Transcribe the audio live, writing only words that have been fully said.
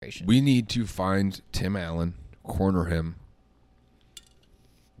generation. We need to find Tim Allen, corner him,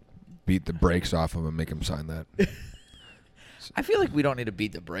 beat the brakes off him, and make him sign that. I feel like we don't need to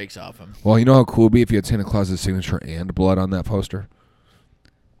beat the brakes off him. Well, you know how cool it would be if you had Santa Claus's signature and blood on that poster?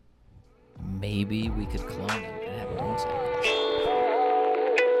 Maybe we could clone him and have him own Santa Claus.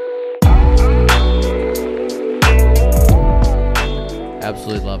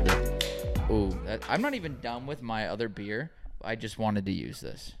 Absolutely loved it. Ooh, I'm not even done with my other beer. I just wanted to use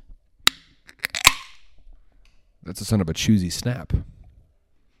this. That's the son of a choosy snap.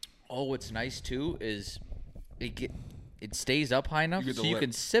 Oh, what's nice too is it stays up high enough so you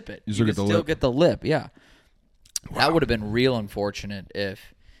can sip it. You still get the lip. Yeah. Wow. That would have been real unfortunate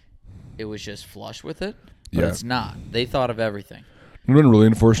if it was just flush with it. But it's not. They thought of everything. It would have been really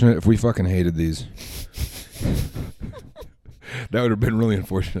unfortunate if we fucking hated these. That would have been really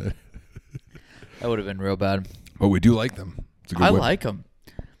unfortunate. That would have been real bad. But we do like them. It's a good whip. like them.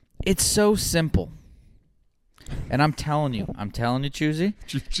 It's so simple. And I'm telling you, Choosy.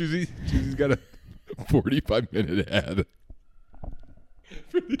 Choosey's got a 45-minute ad.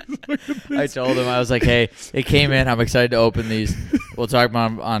 I told him, I was like, hey, it came in. I'm excited to open these. We'll talk about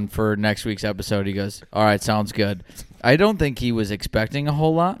them on for next week's episode. He goes, all right, sounds good. I don't think he was expecting a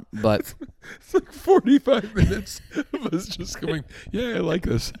whole lot, but it's like 45 minutes of us just going, yeah, I like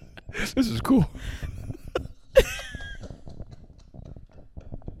this. This is cool.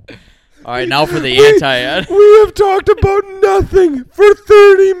 All right, now for the anti-ad. We have talked about nothing for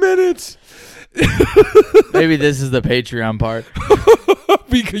 30 minutes. Maybe this is the Patreon part.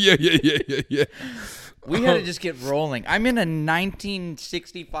 Yeah. We had to just get rolling. I'm in a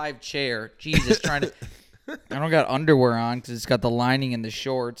 1965 chair. Jesus, trying to... I don't got underwear on because it's got the lining in the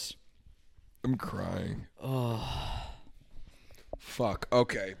shorts. I'm crying. Oh. Fuck.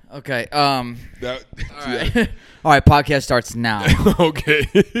 Okay. Okay. All right. Yeah. All right. Podcast starts now. Okay.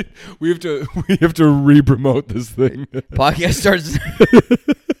 We have to re-promote this thing. Podcast starts.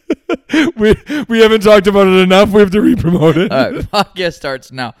 we haven't talked about it enough. We have to re-promote it. All right. Podcast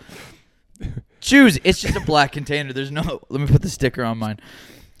starts now. Choose. It's just a black container. There's no. Let me put the sticker on mine.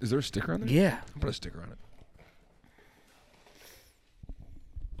 Is there a sticker on there? Yeah. I'll put a sticker on it.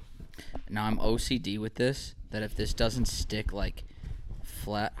 Now I'm OCD with this. That if this doesn't stick like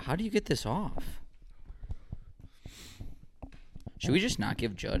flat, how do you get this off? Should we just not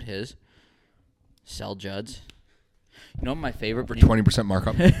give Judd his? Sell Judd's. You know what my favorite for 20%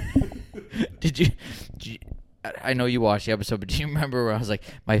 markup. Did you? I know you watched the episode, but do you remember where I was like,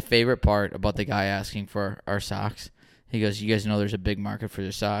 my favorite part about the guy asking for our socks? He goes, "You guys know there's a big market for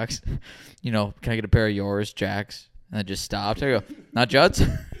your socks. You know, can I get a pair of yours, Jack's?" And I just stopped. I go, "Not Judd's."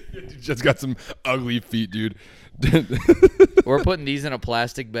 Just got some ugly feet, dude. We're putting these in a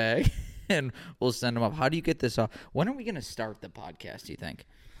plastic bag, and we'll send them up. How do you get this off? When are we going to start the podcast, do you think?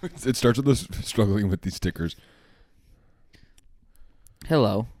 It starts with us struggling with these stickers.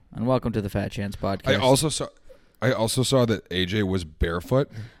 Hello, and welcome to the Fat Chance Podcast. I also saw that AJ was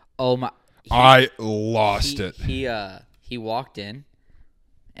barefoot. Oh, my. I lost it. He walked in,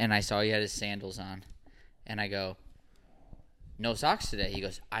 and I saw he had his sandals on, and I go, "No socks today." He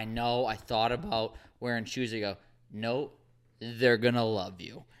goes, "I know. I thought about wearing shoes." I go, "No, they're gonna love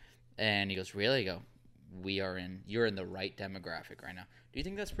you." And he goes, "Really?" I go, "You're in the right demographic right now." Do you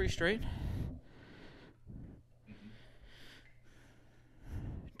think that's pretty straight?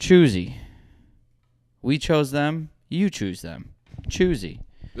 Choosy. We chose them. You choose them. Choosy.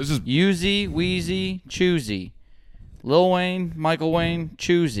 This is Uzi, Wheezy, Choosy. Lil Wayne, Michael Wayne,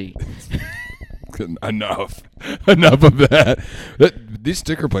 Choosy. enough of that. These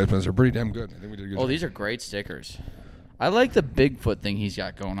sticker placements are pretty damn good. I think we did a good job. These are great stickers. I like the Bigfoot thing he's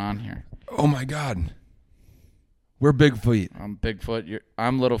got going on here. Oh my God, we're Bigfoot. I'm Bigfoot.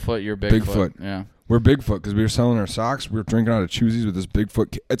 I'm Littlefoot. You're Bigfoot. Yeah, we're Bigfoot because we were selling our socks. We were drinking out of Choosies with this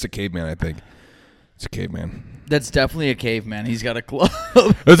Bigfoot. It's a caveman, I think. It's a caveman. That's definitely a caveman. He's got a club.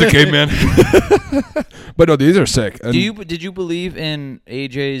 It's a caveman. But no, these are sick. And did you believe in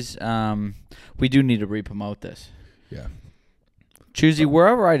AJ's? We do need to re-promote this. Yeah. Choosy,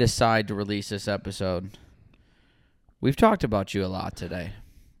 wherever I decide to release this episode, we've talked about you a lot today.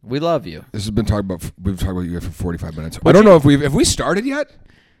 We love you. This has been we've talked about you for 45 minutes. I don't know if we started yet.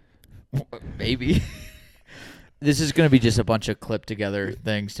 Maybe. This is going to be just a bunch of clipped together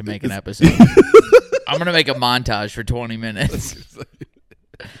things to make an episode. I'm going to make a montage for 20 minutes.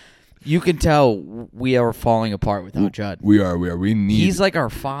 You can tell we are falling apart without Judd. We are. He's like our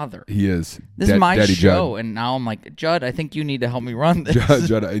father. He is. This is my Daddy show, Judd. and now I'm like, Judd, I think you need to help me run this.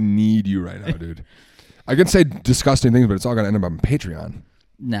 Judd, I need you right now, dude. I can say disgusting things, but it's all going to end up on Patreon.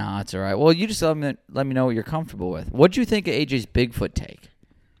 No, it's all right. Well, you just let me know what you're comfortable with. What'd you think of AJ's Bigfoot take?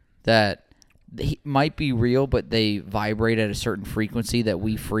 that they might be real, but they vibrate at a certain frequency that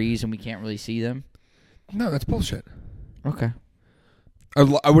we freeze and we can't really see them? No, that's bullshit. Okay.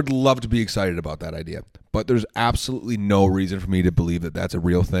 I would love to be excited about that idea, but there's absolutely no reason for me to believe that that's a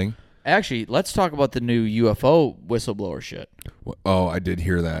real thing. Actually, let's talk about the new UFO whistleblower shit. Oh, I did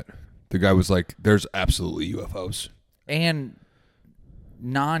hear that. The guy was like, there's absolutely UFOs. And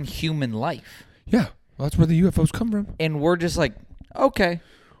non-human life. Yeah, well, that's where the UFOs come from. And we're just like, okay.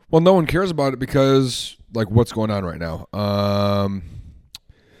 Well, no one cares about it because, like, what's going on right now? I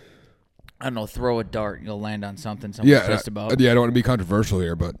don't know, throw a dart, you'll land on something someone's pissed about. Yeah, I don't want to be controversial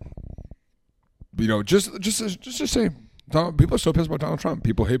here, but, you know, just to say, people are so pissed about Donald Trump.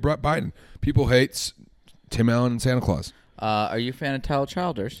 People hate Brett Biden. People hate Tim Allen and Santa Claus. Are you a fan of Tyler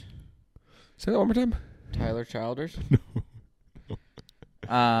Childers? Say that one more time. Tyler Childers? No.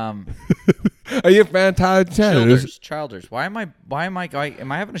 Are you a fan of Tyler Childers? Childers. Why am I am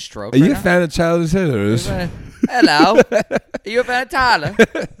I having a stroke? Are you right a now? fan of Tyler Childers? Hello. Are you a fan of Tyler?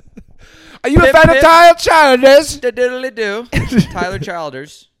 Are you a fan of Tyler Childers? Diddly-do. Tyler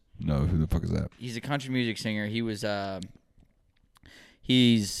Childers. No, who the fuck is that? He's a country music singer. He was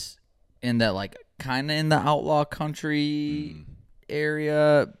he's in that like kind of in the outlaw country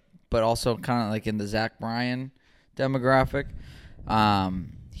area, but also kind of like in the Zach Bryan demographic.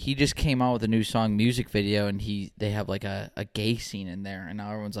 He just came out with a new song music video, and they have like a gay scene in there, and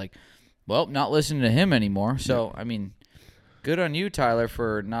now everyone's like, well, not listening to him anymore. So I mean, good on you, Tyler,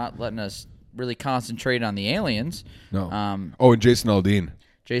 for not letting us really concentrate on the aliens. No. And Jason Aldean.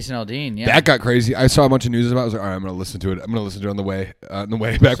 Jason Aldean, yeah. That got crazy. I saw a bunch of news about it. I was like, all right, I'm going to listen to it. I'm going to listen to it on the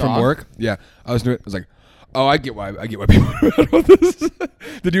way back from work. Yeah. I was doing it. I was like, oh, I get why people are mad about this.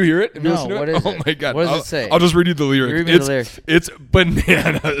 Did you hear it? Have you listened to what it? is Oh it? my God. What does it say? I'll just read you the lyrics. Read me the lyrics. It's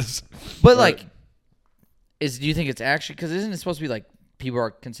bananas. But like, do you think it's actually, because isn't it supposed to be like people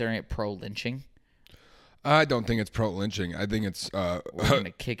are considering it pro-lynching? I don't think it's pro-lynching. I think it's We're going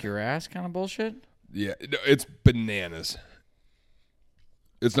to kick your ass kind of bullshit? yeah, no, it's bananas.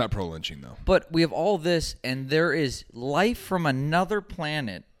 It's not pro-lynching though. But we have all this, and there is life from another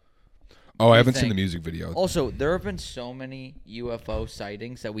planet. Oh, I haven't seen the music video. Also, there have been so many UFO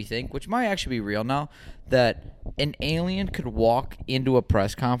sightings that we think, which might actually be real now, that an alien could walk into a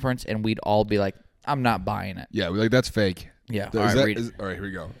press conference and we'd all be like, I'm not buying it. Yeah, we're like, that's fake. Yeah. All All right, right, here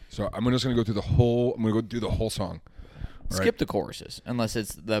we go. So I'm just gonna go through the whole. I'm gonna go through the whole song. All Skip right. the choruses, unless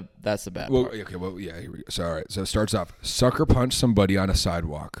that's the bad Well, part. okay. Well, yeah. Here we go. So all right. So it starts off. Sucker punch somebody on a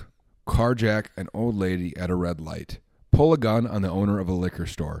sidewalk. Carjack an old lady at a red light. Pull a gun on the owner of a liquor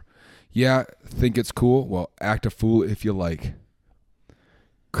store. Yeah, think it's cool? Well, act a fool if you like.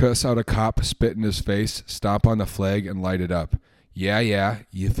 Cuss out a cop, spit in his face, stomp on the flag, and light it up. Yeah,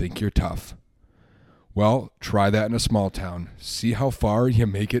 you think you're tough. Well, try that in a small town. See how far you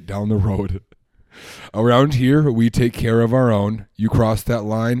make it down the road. Around here, we take care of our own. You cross that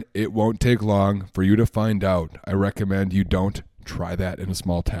line, it won't take long for you to find out. I recommend you don't try that in a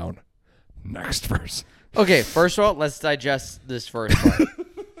small town. Next verse. Okay, first of all, let's digest this first part.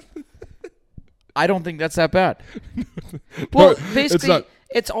 I don't think that's that bad. Well, basically,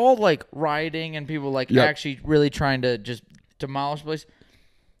 it's all like rioting and people like actually really trying to just demolish the place.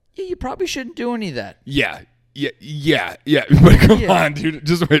 Yeah, you probably shouldn't do any of that. Yeah. But come on, dude.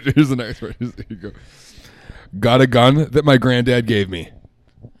 Just wait. Here's the next one. Here you go. Got a gun that my granddad gave me.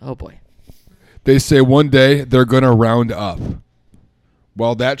 Oh, boy. They say one day they're going to round up.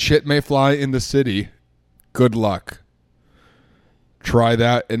 While that shit may fly in the city, good luck. Try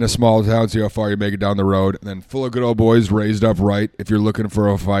that in a small town, see how far you make it down the road. And then full of good old boys raised up right. If you're looking for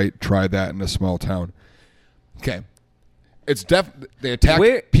a fight, try that in a small town. Okay. It's they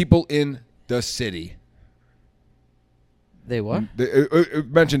attack people in the city. They what?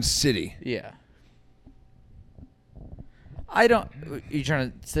 It mentions city. Yeah. I don't. You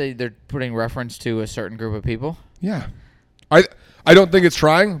trying to say they're putting reference to a certain group of people? Yeah. I don't think it's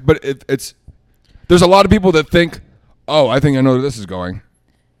trying, but it's. There's a lot of people that think, oh, I think I know where this is going.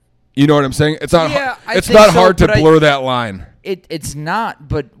 You know what I'm saying? It's not. Yeah, it's not hard to but blur that line. It's not.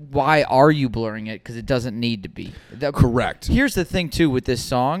 But why are you blurring it? Because it doesn't need to be. Correct. Here's the thing too with this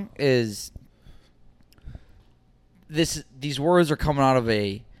song is these words are coming out of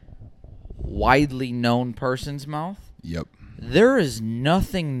a widely known person's mouth. Yep. There is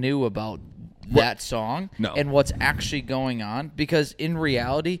nothing new about that song and what's actually going on, because in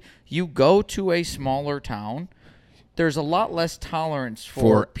reality, you go to a smaller town, there's a lot less tolerance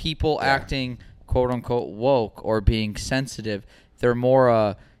for people acting quote-unquote woke or being sensitive. They're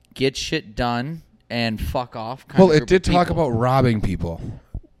more get shit done and fuck off kind of Well, it did talk about robbing people.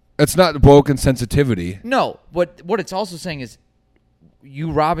 It's not woke and sensitivity. No, what it's also saying is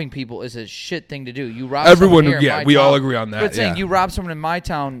you robbing people is a shit thing to do. You rob Everyone, someone here in my we town, all agree on that. But saying yeah. you rob someone in my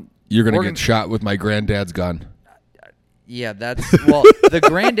town, You're going we're to get shot with my granddad's gun. Yeah, that's well. The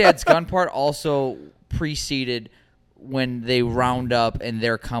granddad's gun part also preceded when they round up and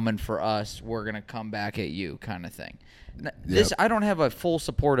they're coming for us. We're gonna come back at you, kind of thing. This I don't have a full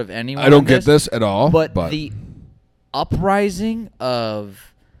support of anyone. I don't get this at all. But the uprising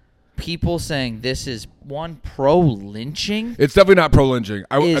of people saying this is one pro lynching. It's definitely not pro lynching.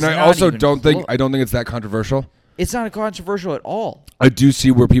 I also don't think it's that controversial. It's not controversial at all. I do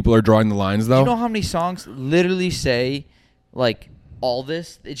see where people are drawing the lines, though. You know how many songs literally say like all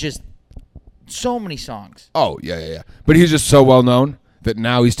this? It's just so many songs. Oh, yeah. But he's just so well known that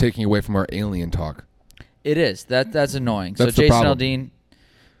now he's taking away from our alien talk. It is. That's annoying. That's so the Jason problem. Aldean,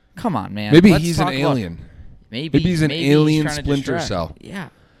 come on, man. Maybe Let's he's an talk about- alien. Maybe he's an he's alien trying to Splinter distract. Cell. Yeah.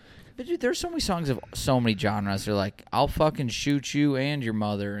 But dude, there's so many songs of so many genres. They're like, I'll fucking shoot you and your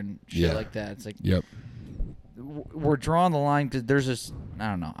mother and shit like that. It's like, Yep. we're drawing the line because there's this. I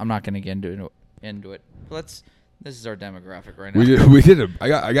don't know. I'm not going to get into it. This is our demographic right now. We did it. I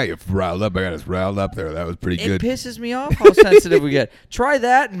got you riled up. I got us riled up there. That was pretty good. It pisses me off how sensitive we get. Try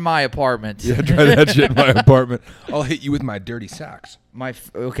that in my apartment. Yeah, try that shit in my apartment. I'll hit you with my dirty socks.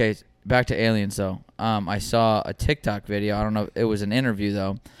 Okay, back to aliens though. I saw a TikTok video. I don't know if it was an interview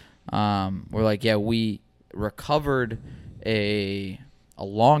though. We're like, yeah, we recovered a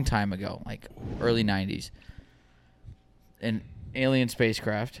long time ago, like early 90s, an alien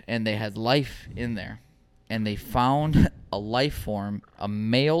spacecraft, and they had life in there. And they found a life form, a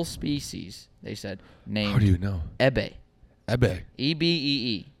male species, they said, named How do you know? Ebe. Ebe.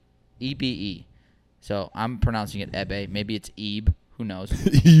 E-B-E-E. E-B-E. So I'm pronouncing it Ebe. Maybe it's Ebe. Who knows?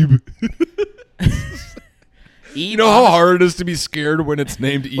 Ebe. Ebe. You know how hard it is to be scared when it's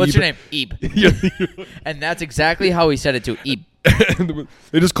named Ebe? What's your name? Ebe. And that's exactly how he said it to Ebe.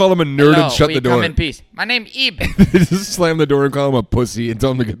 They just call him a nerd and shut the door. Come in peace. My name Ebe. They just slam the door and call him a pussy and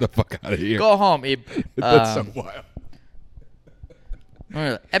tell him to get the fuck out of here. Go home, Ebe. That's so wild.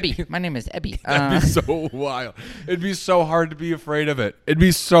 Ebby. My name is Ebby. That'd be so wild. It'd be so hard to be afraid of it. It'd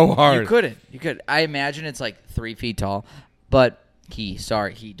be so hard. You couldn't. You could. I imagine it's like 3 feet tall, but he.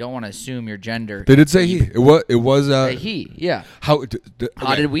 Don't want to assume your gender. They did say he. It was he. Yeah. How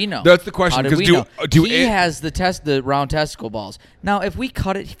How did we know? That's the question. How did we know? Do he has the round testicle balls. Now, if we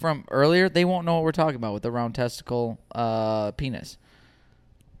cut it from earlier, they won't know what we're talking about with the round testicle penis.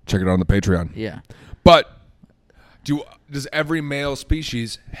 Check it out on the Patreon. Yeah. But does every male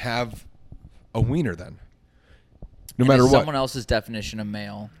species have a wiener then? No matter what. Someone else's definition of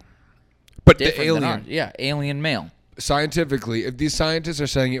male. But the Different than alien. ours. Yeah, alien male. Scientifically, if these scientists are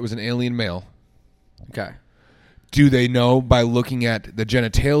saying it was an alien male, Okay. do they know by looking at the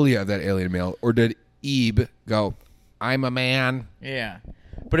genitalia of that alien male, or did Ebe go, I'm a man? Yeah.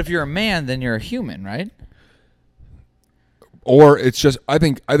 But if you're a man, then you're a human, right? Or it's just I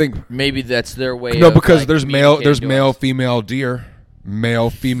think Maybe that's their way. no, of, because like, there's communicating to male us. female deer, male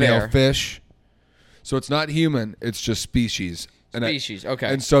female Fair. fish. So it's not human, it's just species. Species,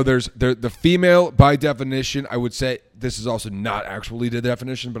 okay. And so there's the female, by definition, I would say, this is also not actually the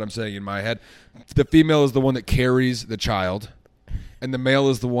definition, but I'm saying in my head, the female is the one that carries the child, and the male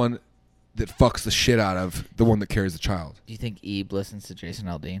is the one that fucks the shit out of the one that carries the child. Do you think Ebe listens to Jason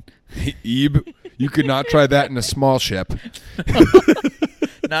Aldean? Ebe, you could not try that in a small ship.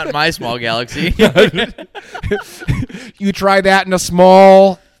 Not in my small galaxy. You try that in a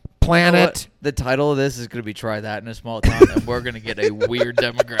small planet. You know what? The title of this is going to be Try That in a Small Town, and we're going to get a weird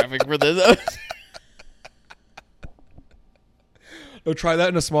demographic for this. No, try that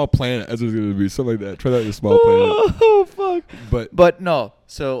in a small planet. That's what it's going to be. Something like that. Try that in a small planet. Oh, fuck. But But no.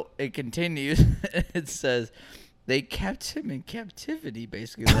 So it continues. It says they kept him in captivity,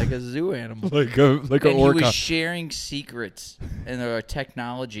 basically, like a zoo animal. like an And orca. he was sharing secrets, and their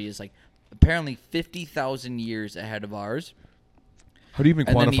technology is like apparently 50,000 years ahead of ours. How do you even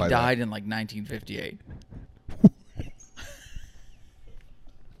And quantify then he that? died in like 1958.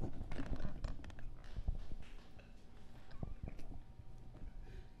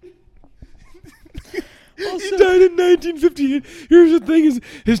 He died in 1958. Here's the thing: is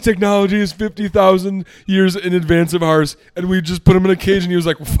his technology is 50,000 years in advance of ours, and we just put him in a cage, and he was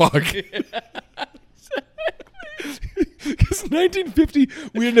like, "Fuck." Because 1950,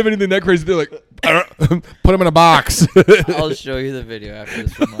 we didn't have anything that crazy. They're like, put him in a box. I'll show you the video after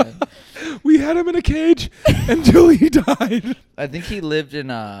this one. We had him in a cage until he died. I think he lived in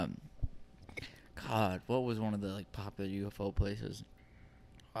God, what was one of the like popular UFO places?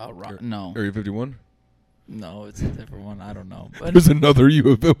 No, Area 51. No, it's a different one. I don't know. But There's another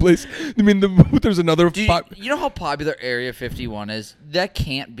UFO place. I mean, there's another. you know how popular Area 51 is? That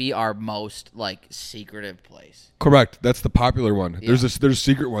can't be our most like secretive place. Correct. That's the popular one. Yeah. There's a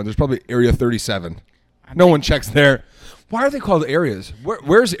secret one. There's probably Area 37. No one checks there. Why are they called areas?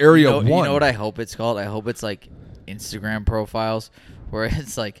 Where's Area 1? You know what I hope it's called? I hope it's like Instagram profiles where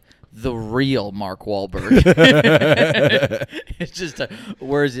it's like the real Mark Wahlberg. It's just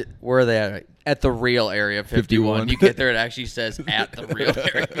where is it? Where are they at? At the real Area 51. 51. You get there, it actually says at the real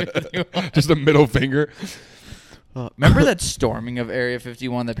Area 51. Just a middle finger. Remember that storming of Area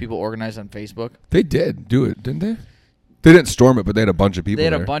 51 that people organized on Facebook? They did do it, didn't they? They didn't storm it, but they had a bunch of people They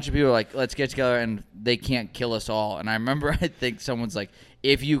had there. a bunch of people like, let's get together and they can't kill us all. And I remember, I think someone's like,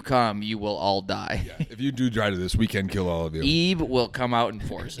 if you come, you will all die. Yeah, if you do try to this, we can kill all of you. Ebe will come out in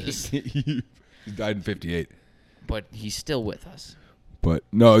forces, He died in 58. but he's still with us. But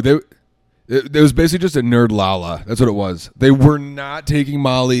no, it was basically just a nerd lala. That's what it was. They were not taking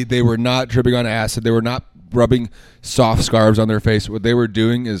Molly. They were not tripping on acid. They were not rubbing soft scarves on their face. What they were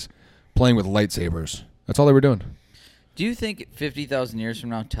doing is playing with lightsabers. That's all they were doing. Do you think 50,000 years from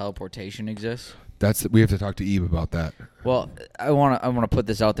now teleportation exists? We have to talk to Eve about that. Well, I want to put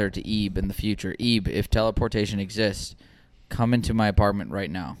this out there to Ebe in the future. Ebe, if teleportation exists, come into my apartment right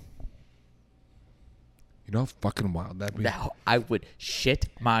now. You know how fucking wild that'd be? Now, I would shit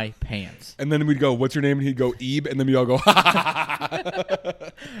my pants. And then we'd go, what's your name? And he'd go, Ebe. And then we all go, ha ha ha ha.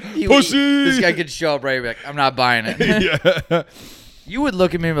 Pussy! This guy could show up right and be like, I'm not buying it. Yeah. You would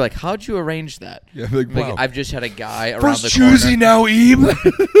look at me and be like, how'd you arrange that? Yeah, like, wow. I've just had a guy around First the choosy corner. now, Ebe.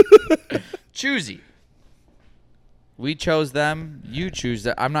 Choosy. We chose them. You choose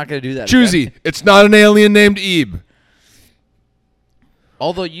them. I'm not going to do that. Choosy. again. It's not an alien named Ebe.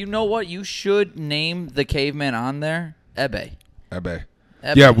 Although, you know what? You should name the caveman on there Ebe. Ebe.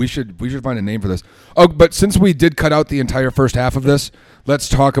 Ebe. Yeah, we should find a name for this. Oh, but since we did cut out the entire first half of this, let's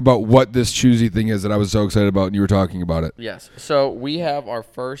talk about what this choosy thing is that I was so excited about and you were talking about it. Yes. So we have our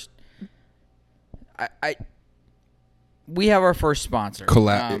first. We have our first sponsor.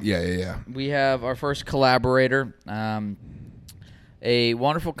 Yeah. We have our first collaborator. A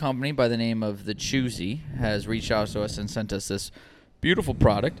wonderful company by the name of The Choosy has reached out to us and sent us this beautiful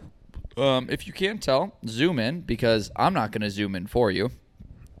product. If you can't tell, zoom in because I'm not going to zoom in for you.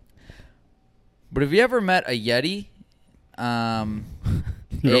 But have you ever met a Yeti?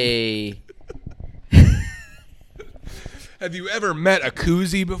 Have you ever met a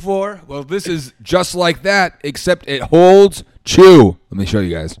koozie before? Well, this is just like that, except it holds chew. Let me show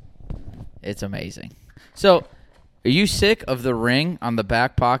you guys. It's amazing. So, are you sick of the ring on the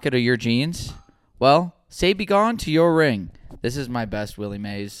back pocket of your jeans? Well, say be gone to your ring. This is my best Willie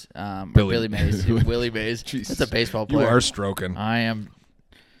Mays. Billy Mays. Willie Mays. Jesus. That's a baseball player. You are stroking. I am.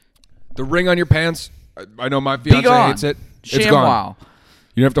 The ring on your pants, I know my fiance hates it. It's gone. ShamWow.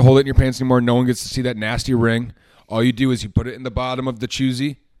 You don't have to hold it in your pants anymore. No one gets to see that nasty ring. All you do is you put it in the bottom of the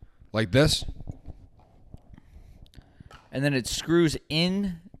choosy, like this. And then it screws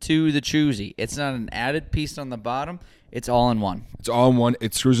into the choosy. It's not an added piece on the bottom. It's all in one. It's all in one.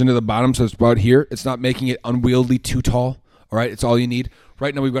 It screws into the bottom, so it's about here. It's not making it unwieldy too tall. All right, it's all you need.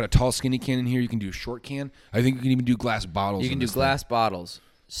 Right now we've got a tall, skinny can in here. You can do a short can. I think you can even do glass bottles. You can do glass bottles,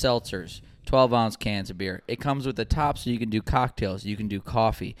 seltzers, 12-ounce cans of beer. It comes with a top so you can do cocktails. You can do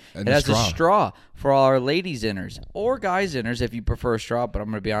coffee. And it has straw. a straw for all our ladies' inners or guys' inners if you prefer a straw, but I'm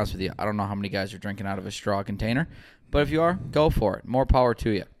going to be honest with you. I don't know how many guys are drinking out of a straw container. But if you are, go for it. More power to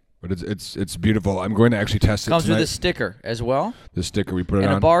you. But it's beautiful. I'm going to actually test it Comes tonight. with a sticker as well. The sticker we put it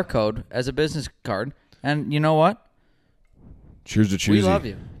And on. a barcode as a business card. And you know what? Cheers to choosy. We love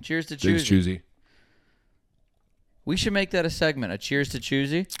you. Cheers to Thanks, choosy. choosy. We should make that a segment. A cheers to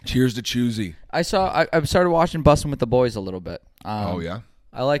choosy. Cheers to choosy. I started watching Bussin' with the Boys a little bit. Oh yeah.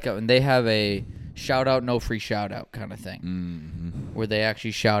 I like it, and they have a shout out, no free shout out kind of thing, where they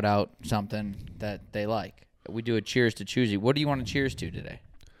actually shout out something that they like. We do a cheers to choosy. What do you want to cheers to today?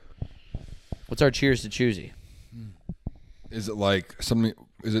 What's our cheers to choosy? Is it like something?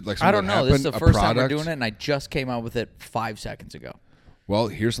 Is it like something I don't that know. This is the happened, a first time we're product? doing it, and I just came out with it 5 seconds ago. Well,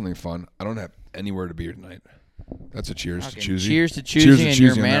 here's something fun. I don't have anywhere to be tonight. That's a cheers to Okay, choosy. cheers to Cheers choosy, to and choosy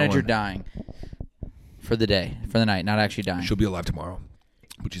your on that manager one. dying for the day, for the night, not actually dying. She'll be alive tomorrow,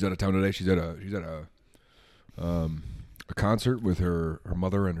 but she's out of town today. She's at a concert with her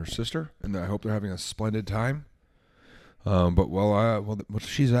mother and her sister, and I hope they're having a splendid time. But while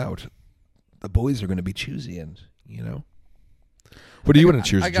she's out, the boys are going to be choosy, and you know. What do you want to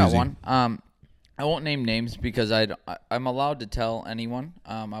cheers? I to got choosy? one. I won't name names because I'm allowed to tell anyone.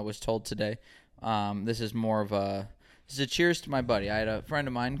 I was told today. This is more of a This is a cheers to my buddy. I had a friend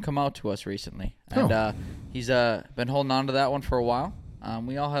of mine come out to us recently, and he's been holding on to that one for a while.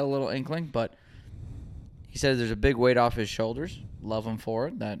 We all had a little inkling, but he says there's a big weight off his shoulders. Love him for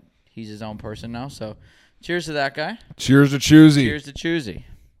it. That he's his own person now. So, cheers to that guy. Cheers to Choosy. Cheers to Choosy.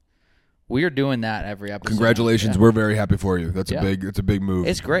 We are doing that every episode. Congratulations. Yeah. We're very happy for you. It's a big move.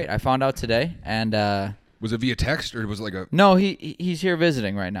 It's great. I found out today, and was it via text or was it like a? no, he's here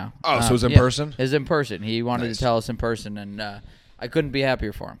visiting right now. Oh, so it's in person? It's in person. He wanted Nice. to tell us in person, and I couldn't be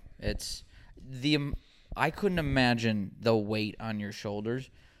happier for him. It's I couldn't imagine the weight on your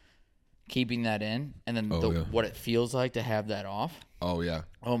shoulders, keeping that in, and then what it feels like to have that off. Oh yeah.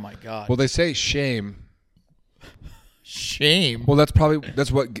 Oh my God. Well, they say shame. Shame. Well,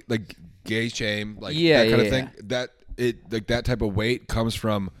 that's what like gay shame, like that kind of thing. That like that type of weight comes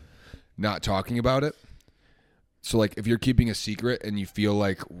from not talking about it. So like if you're keeping a secret and you feel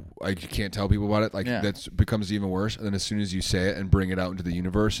like you can't tell people about it, like that becomes even worse. And then as soon as you say it and bring it out into the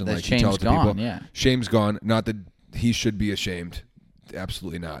universe and like you tell it to people, shame's gone. Not that he should be ashamed,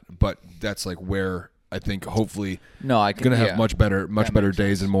 absolutely not. But that's like where I think hopefully gonna have much better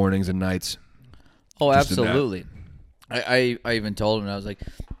days and mornings and nights. Oh, absolutely. I even told him, I was like,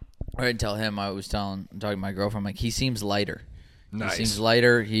 I didn't tell him. I'm talking to my girlfriend. I'm like, he seems lighter. Nice. He seems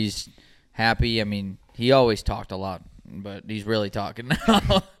lighter. He's happy. I mean, he always talked a lot, but he's really talking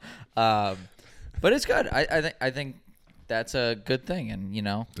now. But it's good. I think that's a good thing, and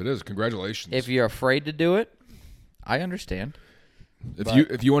it is. Congratulations. If you're afraid to do it, I understand.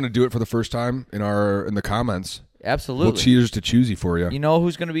 If you want to do it for the first time in the comments, absolutely, we'll cheers to Choosy for you. You know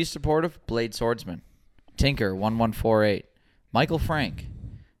who's going to be supportive? Blade Swordsman, Tinker 1148, Michael Frank,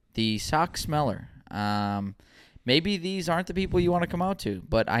 the Sock Smeller. Maybe these aren't the people you want to come out to,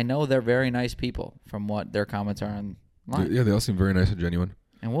 but I know they're very nice people from what their comments are online. Yeah, they all seem very nice and genuine.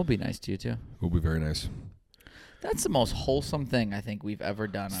 And we'll be nice to you, too. We'll be very nice. That's the most wholesome thing I think we've ever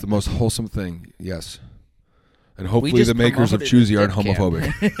done. It's the most wholesome thing, yes. And hopefully the makers of Choosy aren't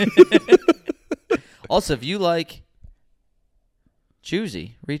homophobic. Also, if you like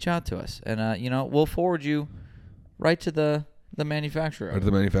Choosy, reach out to us. And, we'll forward you right to the manufacturer. Right to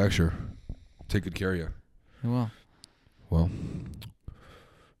the manufacturer. Take good care of you. We will. Well,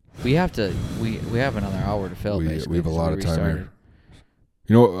 we have to. We have another hour to fill. We basically, have a lot of time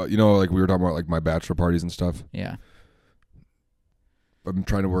here. Like we were talking about, like my bachelor parties and stuff. Yeah. I'm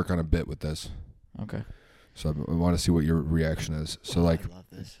trying to work on a bit with this. Okay. So I want to see what your reaction is. So I love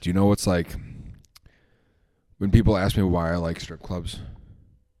this. Do you know what's like when people ask me why I like strip clubs?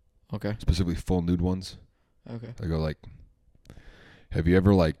 Okay. Specifically full nude ones. Okay. I go like, have you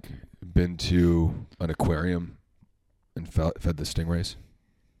ever like been to an aquarium and fed the stingrays?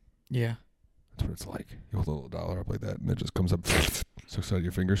 Yeah. That's what it's like. You hold a little dollar up like that, and it just comes up, sucks out of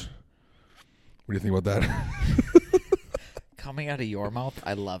your fingers. What do you think about that? Coming out of your mouth,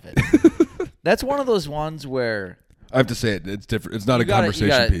 I love it. That's one of those ones where I have to say it. It's different. It's not a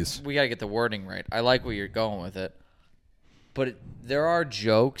conversation piece. We gotta get the wording right. I like where you're going with it, but there are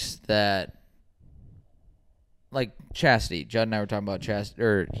jokes that. Like Chastity, Judd and I were talking about Chastity,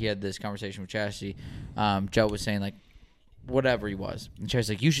 or he had this conversation with Chastity. Judd was saying like, whatever he was, and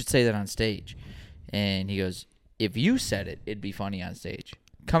Chastity's like, you should say that on stage, and he goes, if you said it, it'd be funny on stage.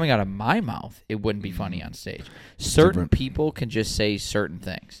 Coming out of my mouth, it wouldn't be funny on stage. Certain people can just say certain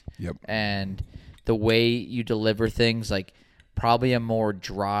things. Yep. And the way you deliver things, like probably a more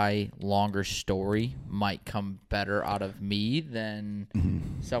dry, longer story might come better out of me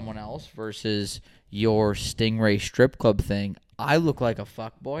than someone else versus your Stingray strip club thing. I look like a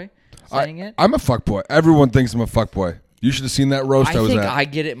fuckboy saying it. I'm a fuckboy. Everyone thinks I'm a fuckboy. You should have seen that roast I was at. I think I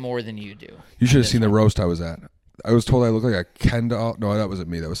get it more than you do. You should have seen the roast I was at. I was told I looked like a Ken doll. No, that wasn't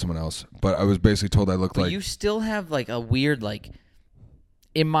me. That was someone else. But I was basically told I looked like... you still have like a weird, like,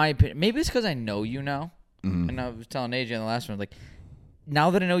 in my opinion, maybe it's because I know you now. Mm-hmm. And I was telling AJ in the last one, like,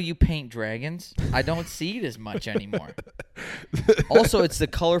 now that I know you paint dragons, I don't see it as much anymore. Also, it's the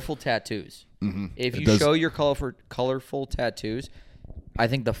colorful tattoos. Mm-hmm. If you show your colorful tattoos, I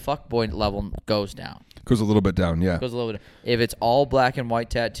think the fuckboy level goes down. Goes a little bit down, yeah. Goes a little bit. If it's all black and white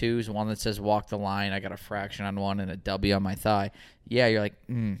tattoos, one that says "walk the line," I got a fraction on one and a W on my thigh. Yeah, you're like,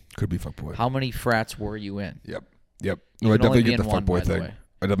 could be fuckboy. How many frats were you in? Yep. No, I definitely get the fuckboy thing.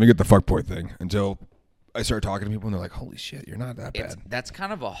 I definitely get the fuckboy thing until I start talking to people and they're like, "Holy shit, you're not that bad." That's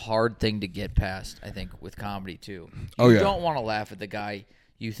kind of a hard thing to get past, I think, with comedy too. You don't want to laugh at the guy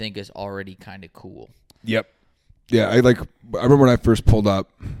you think is already kind of cool. Yep. Yeah, I remember when I first pulled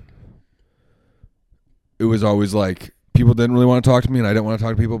up. It was always like people didn't really want to talk to me, and I didn't want to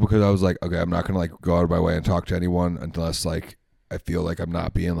talk to people because I was like, okay, I'm not gonna like go out of my way and talk to anyone unless like I feel like I'm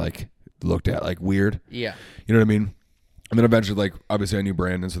not being like looked at like weird. Yeah, you know what I mean. And then eventually, like, obviously I knew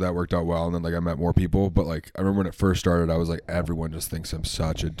Brandon, so that worked out well. And then, like, I met more people. But, like, I remember when it first started, I was like, everyone just thinks I'm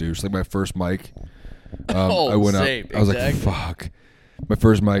such a douche. Like, my first mic, I went same, up. I was like, fuck. My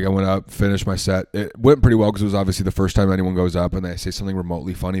first mic, I went up, finished my set. It went pretty well because it was obviously the first time anyone goes up and they say something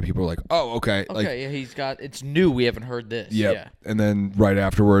remotely funny. People are like, oh, okay. Okay, Like, yeah, it's new. We haven't heard this. yep. Yeah. And then right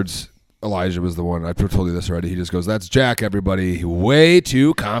afterwards, Elijah was the one. I've told you this already. He just goes, that's Jack, everybody. Way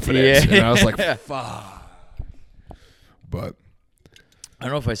too confident. Yeah. And I was like, fuck. But I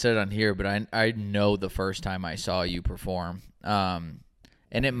don't know if I said it on here, but I know the first time I saw you perform. And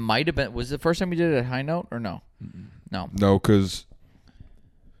it might have been, was it the first time you did it at High Note or no? No. no, because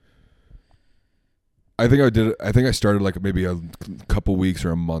I think I did it. I think I started like maybe a couple weeks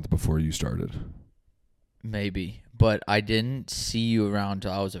or a month before you started. Maybe. But I didn't see you around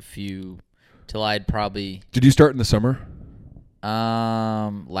till I'd probably, Did you start in the summer?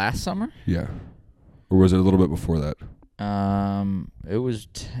 last summer? Yeah. Or was it a little bit before that? It was,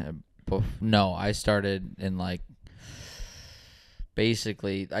 no, I started in like,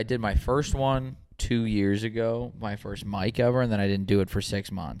 basically, I did my first one 2 years ago, my first mic ever, and then I didn't do it for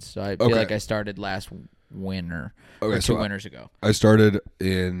 6 months. So I feel Okay. like I started last winter, Okay, or so 2 winters ago. I started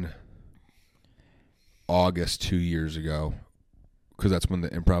in August 2 years ago because that's when the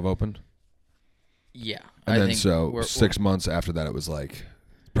improv opened. Yeah. And I then think so we're- 6 months after that, it was like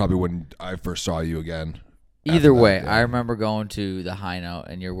probably when I first saw you again. Either After way, that, yeah. I remember going to the High Note,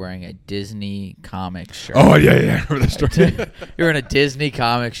 and you're wearing a Disney comic shirt. Oh, yeah. I remember that story. You're in a Disney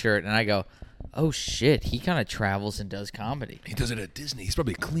comic shirt, and I go, oh, shit, he kind of travels and does comedy. He does it at Disney. He's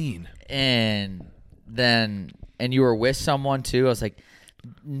probably clean. And then, and you were with someone, too. I was like,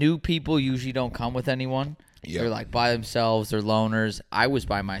 new people usually don't come with anyone. Yeah. They're like by themselves. They're loners. I was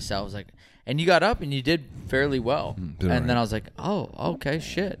by myself. I was like, and you got up and you did fairly well. did And all then right. I was like, oh, okay,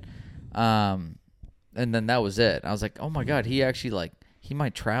 shit. And then that was it. I was like, oh my God, he actually like, he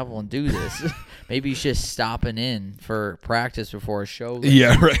might travel and do this. Maybe he's just stopping in for practice before a show.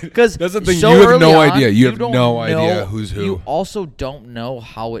 Yeah, right. Because that's the thing. so you have early no on, idea. You have don't no know- idea who's who. You also don't know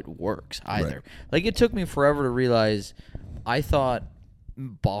how it works either. Right. Like it took me forever to realize. I thought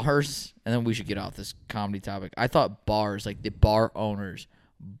bars, and then we should get off this comedy topic. I thought bars, like the bar owners,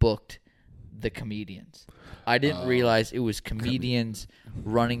 booked the comedians. I didn't realize it was comedians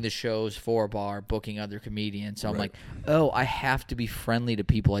running the shows for a bar, booking other comedians. So I'm Right. like, oh, I have to be friendly to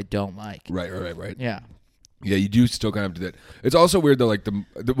people I don't like. Right. Yeah. Yeah, you do still kind of do that. It's also weird though. Like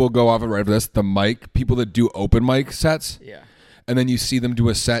we'll go off it right after this. The mic people that do open mic sets, Yeah. and then you see them do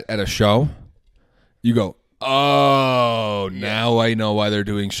a set at a show. You go, oh, now I know why they're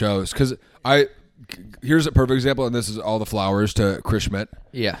doing shows. Because here's a perfect example, and this is all the flowers to Chris Schmidt.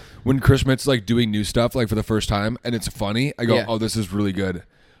 Yeah. When Chris Schmidt's like doing new stuff like for the first time and it's funny, I go, Yeah. oh, this is really good.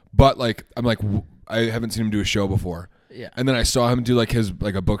 But like I'm like I haven't seen him do a show before. Yeah. And then I saw him do like his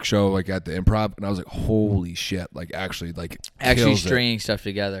like a book show like at the Improv, and I was like, holy shit! Like actually kills it. stringing stuff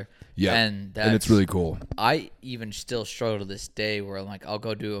together. Yeah, And it's really cool. I even still struggle to this day where I'm like, I'll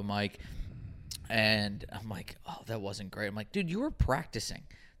go do a mic, and I'm like, oh, that wasn't great. I'm like, dude, you were practicing.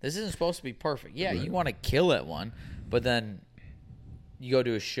 This isn't supposed to be perfect. Yeah, you want to kill at one, but then you go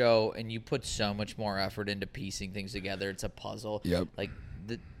to a show and you put so much more effort into piecing things together. It's a puzzle. Yep. Like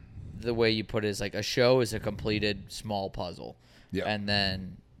the way you put it is like a show is a completed small puzzle. Yep. And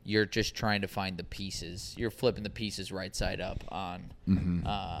then you're just trying to find the pieces. You're flipping the pieces right side up on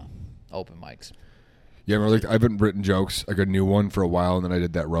open mics. Yeah, like I haven't written jokes like a new one for a while, and then I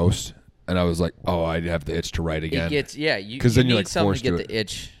did that roast, and I was like, oh, I have the itch to write again. It gets you 'Cause then need you're, like, something forced to to get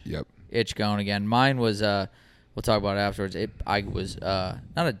the Yep. itch going again. Mine was we'll talk about it afterwards. I was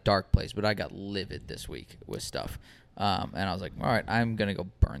not a dark place, but I got livid this week with stuff. And I was like, all right, I'm gonna go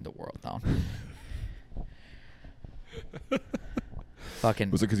burn the world down.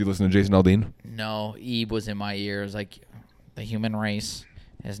 Fucking Was it because you listened to Jason Aldean? no, Ebe was in my ear. It was like, the human race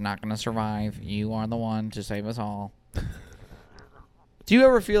is not gonna survive. You are the one to save us all. Do you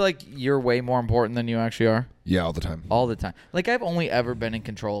ever feel like you're way more important than you actually are? Yeah, all the time. All the time. Like, I've only ever been in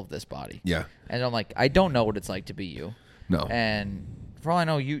control of this body. Yeah. And I'm like, I don't know what it's like to be you. No. And for all I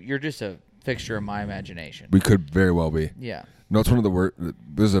know, you're just a fixture of my imagination. We could very well be. Yeah. No, it's one of the worst.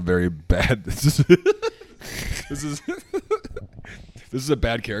 This is a very bad. This is this is a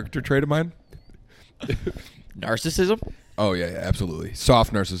bad character trait of mine. Narcissism? Oh yeah, absolutely.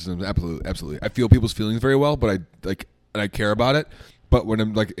 Soft narcissism, absolutely. I feel people's feelings very well, but I care about it. But when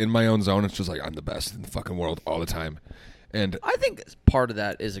I'm like in my own zone, it's just like I'm the best in the fucking world all the time. And I think part of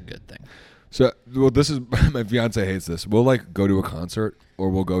that is a good thing. so, well, this is my fiance hates this. We'll like go to a concert or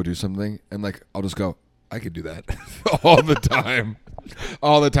we'll go do something, and like I'll just go, I could do that all the time,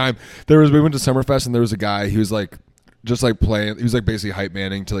 all the time. We went to Summerfest, and there was a guy. He was like just like playing. He was like basically hype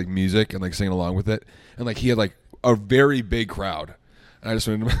manning to like music and like singing along with it, and like he had like a very big crowd. And I just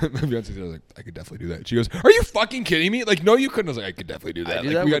went to my fiance. I was like, I could definitely do that. She goes, "Are you fucking kidding me? Like, no, you couldn't." I was like, I could definitely do that. I do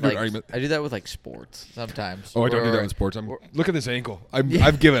Like, that we with got to do like, an argument. I do that with like sports sometimes. Oh, I don't do that in sports. Look at this ankle.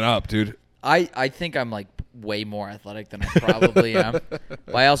 I've given up, dude. I think I'm like way more athletic than I probably am.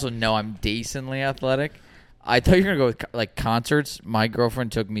 But I also know I'm decently athletic. I thought you were gonna go with like concerts. My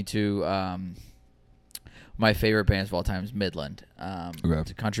girlfriend took me to my favorite bands of all time is Midland.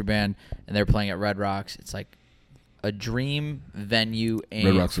 It's a country band, and they're playing at Red Rocks. It's like a dream venue, and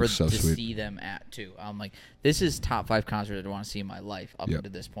Red Rocks for looks so to sweet. see them at too. I'm like, this is top 5 concerts I want to see in my life up Yep. to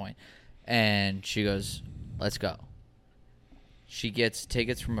this point. And she goes, "Let's go." She gets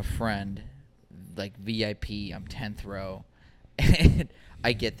tickets from a friend, like VIP. I'm 10th row, and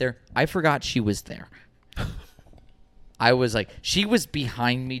I get there. I forgot she was there. I was like, she was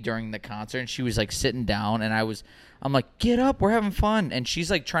behind me during the concert, and she was like sitting down, and I'm like, get up, we're having fun, and she's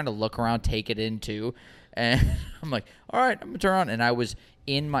like trying to look around, take it in too, and I'm like, all right, I'm gonna turn on, and I was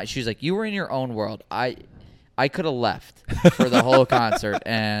she was like, you were in your own world. I could have left for the whole concert,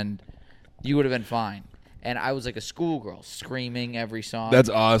 and you would have been fine, and I was like a schoolgirl screaming every song. That's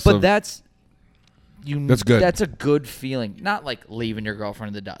awesome. But that's good. That's a good feeling. Not like leaving your girlfriend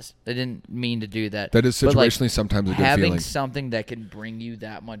in the dust. I didn't mean to do that. That is But, like, situationally sometimes a good having feeling. something that can bring you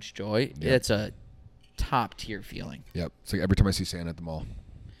that much joy, Yep. it's a top tier feeling. Yep. It's like every time I see Santa at the mall.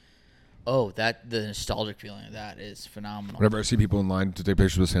 Oh, the nostalgic feeling of that is phenomenal. Whenever I see people in line to take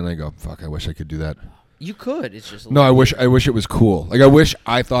pictures with Santa, I go, "Fuck! I wish I could do that." You could. It's just No, I wish it was cool. Like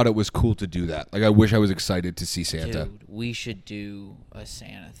I thought it was cool to do that. Like I wish I was excited to see Santa. Dude, we should do a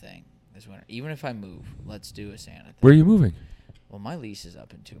Santa thing this winter. Even if I move, let's do a Santa thing. Where are you moving? Well, my lease is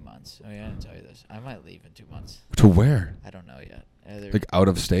up in 2 months. Oh yeah, I didn't tell you this. I might leave in 2 months. To where? I don't know yet. Like out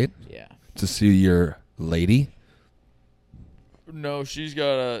of state Yeah. to see your lady? No, she's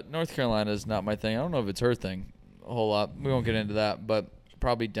got a North Carolina is not my thing. I don't know if it's her thing a whole lot. We won't get into that, but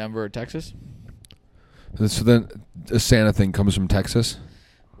probably Denver or Texas. So then a Santa thing comes from Texas.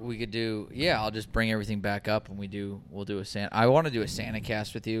 We could do I'll just bring everything back up and we'll do a Santa. I want to do a Santa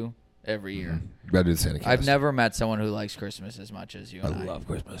cast with you every year. You gotta do the Santa cast. I've never met someone who likes Christmas as much as you I and I. love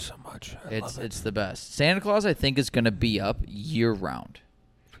Christmas so much. It's the best. Santa Claus I think is going to be up year round.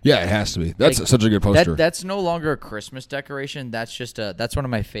 Yeah, it has to be. That's Like, such a good poster. That's no longer a Christmas decoration. That's just that's one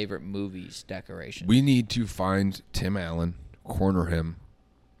of my favorite movies decorations. We need to find Tim Allen, corner him,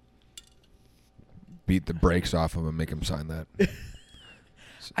 beat the brakes off him, and make him sign that.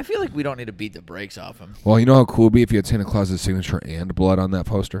 I feel like we don't need to beat the brakes off him. Well, you know how cool it would be if you had Santa Claus's signature and blood on that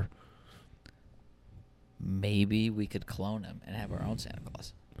poster? Maybe we could clone him and have our own Santa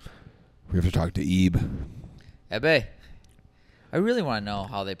Claus. We have to talk to Ebe. Ebe. I really want to know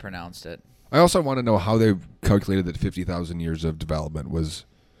how they pronounced it. I also want to know how they calculated that 50,000 years of development was...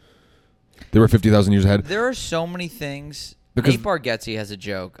 They were 50,000 years ahead? There are so many things. Because- Nate Bargatze has a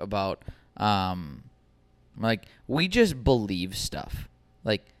joke about, like, we just believe stuff.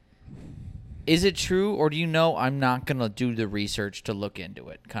 Like, is it true, or do you know I'm not going to do the research to look into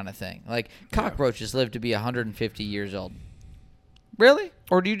it kind of thing? Like, cockroaches live to be 150 years old. Really?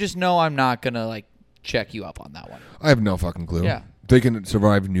 Or do you just know I'm not going to, like, check you up on that one? I have no fucking clue. Yeah. They can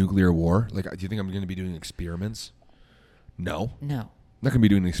survive nuclear war. Like, do you think I'm going to be doing experiments? No. No. I'm not going to be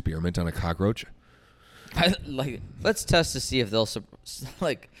doing an experiment on a cockroach. Like, let's test to see if they'll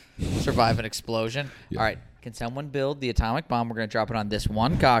survive an explosion. Yeah. All right, can someone build the atomic bomb? We're gonna drop it on this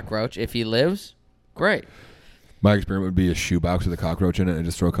one cockroach. If he lives, great. My experiment would be a shoebox with a cockroach in it and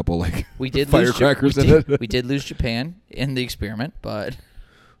just throw a couple, like, We did firecrackers lose, in it. We did lose Japan in the experiment, but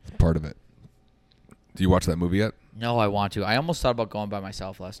It's part of it. Do you watch that movie yet? no, I want to. I almost thought about going by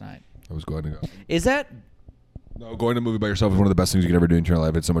myself last night. I was going to go. Is that No, going to a movie by yourself is one of the best things you can ever do in your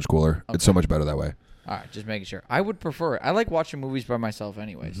life. It's so much cooler. It's so much better that way. all right? Just making sure. I would prefer it. I like watching movies by myself,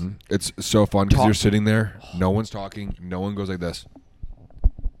 anyways. Mhm. It's so fun because Talk- you're sitting there. No one's talking. No one goes like this.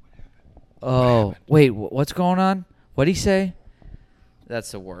 Oh, wait, what's going on? What'd he say?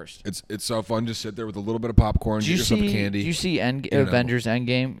 That's the worst. It's so fun. Just sit there with a little bit of popcorn. Did Get you yourself see? a candy. Did you see know. Avengers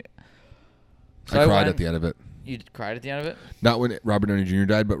Endgame? So I cried went- at the end of it. You cried at the end of it? Not when Robert Downey Jr.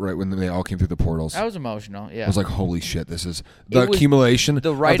 died, but right when they all came through the portals. That was emotional. Yeah. I was like, holy shit, this is It the was- accumulation the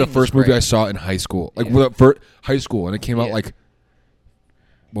of writing the was first movie great. I saw in high school. Like, Yeah. for high school, and it came out Yeah. like,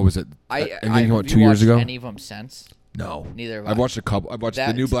 what was it? I Endgame came out have 2 you years watched ago? any of them since? No. Neither have I've I. watched a couple. I've watched the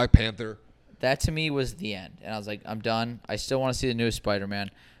new That's- Black Panther. That to me was the end, and I was like, I'm done. I still want to see the newest Spider-Man,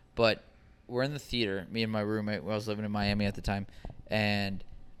 but we're in the theater. Me and my roommate. I was living in Miami at the time, and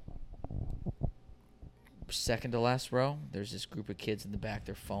second to last row, there's this group of kids in the back.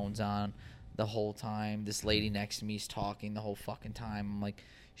 Their phones on. the whole time. This lady next to me is talking the whole fucking time. I'm like,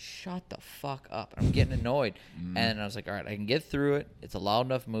 shut the fuck up. I'm getting annoyed. And I was like, all right, I can get through it. It's a loud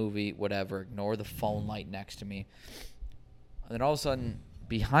enough movie, whatever. Ignore the phone light next to me. And then all of a sudden,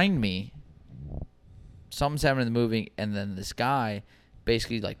 behind me, something's happening in the movie, and then this guy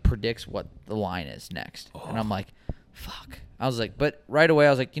basically like predicts what the line is next. And I'm like, fuck. I was like, but right away I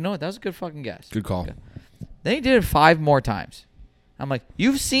was like, you know what? That was a good fucking guess. Good call. Okay. Then he did it 5 more times. I'm like,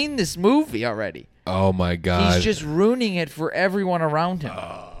 you've seen this movie already. Oh my god. He's just ruining it for everyone around him.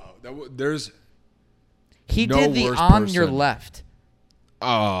 There's He no did the worse on your person. left.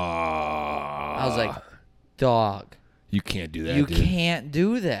 I was like, dog, you can't do that. you dude. can't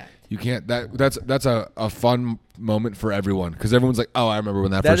do that. You can't. That's a fun moment for everyone because everyone's like, oh, I remember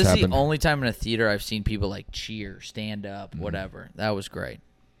when that That first is happened. the only time in a theater I've seen people like cheer, stand up, whatever. That was great.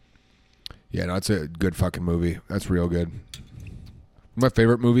 Yeah, no, it's a good fucking movie. That's real good. My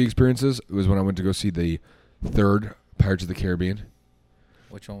favorite movie experiences was when I went to go see the 3rd Pirates of the Caribbean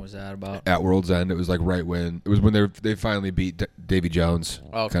Which one was that about? at World's End. It was like right when they finally beat Davy Jones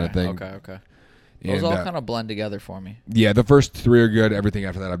Okay, kind of thing. Okay. Those And, all kind of blend together for me. yeah, the first 3 are good. Everything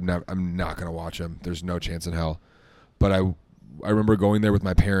after that, I'm not gonna watch them. There's no chance in hell. But I remember going there with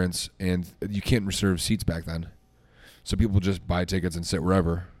my parents, and you can't reserve seats back then, so people just buy tickets and sit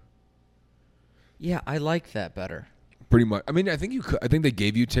wherever. Yeah, I like that better. Pretty much. I mean, I think you could. I think they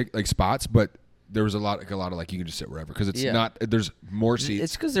gave you like spots, but there was a lot of like you can just sit wherever because it's Yeah. not. There's more seats.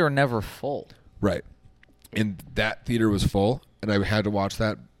 It's because they were never full. Right. And that theater was full, and I had to watch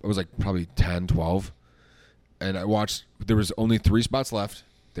that. I was like probably 10, 12. And I watched, there was only 3 spots left.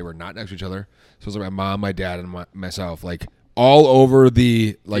 They were not next to each other. So it was like my mom, my dad, and myself, like all over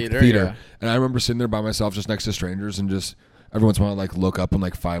the theater. Yeah. And I remember sitting there by myself just next to strangers and just every once in a while like look up and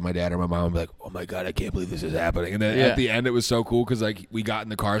like find my dad or my mom and be like, oh my God, I can't believe this is happening. And then Yeah. at the end, it was so cool because like we got in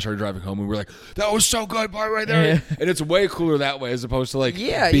the car, started driving home, and we were like, that was so good, part right there. Yeah. And it's way cooler that way as opposed to like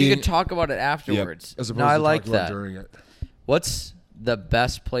Yeah, being, you could talk about it afterwards. as opposed No, I to like talking about that. during it. What's the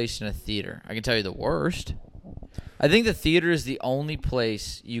best place in a theater? I can tell you the worst. I think the theater is the only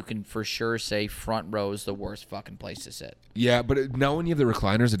place you can for sure say front row is the worst fucking place to sit. Yeah, but now when you have the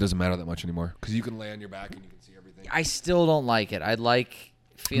recliners, it doesn't matter that much anymore because you can lay on your back and you can see everything. I still don't like it. I like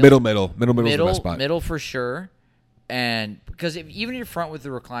feeling Middle is the best spot. middle for sure. And because even if you're front with the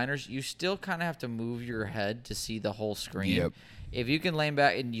recliners, you still kind of have to move your head to see the whole screen. Yep. If you can lean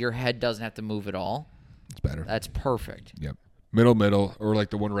back and your head doesn't have to move at all, It's better. that's perfect. Yep. Middle, or like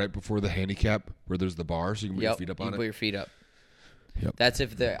the one right before the handicap where there's the bar, so you can put your feet up you on can put it. your feet up. Yep. That's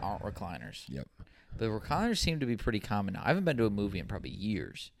if they aren't recliners. Yep. The recliners seem to be pretty common now. I haven't been to a movie in probably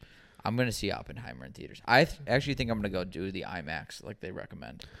years. I'm going to see Oppenheimer in theaters. I actually think I'm going to go do the IMAX like they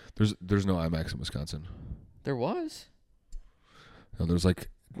recommend. There's no IMAX in Wisconsin. There was. No, there's like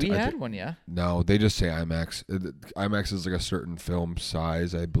We had one, yeah. No, they just say IMAX. IMAX is like a certain film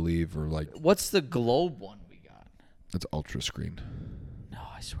size, I believe, or like What's the Globe one we got? it's ultra screen. No,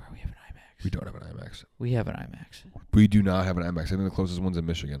 I swear we have an IMAX. We don't have an IMAX. We have an IMAX. We do not have an IMAX. I think the closest one's in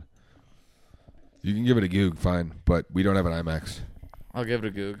Michigan. You can give it a goog, fine, but we don't have an IMAX. I'll give it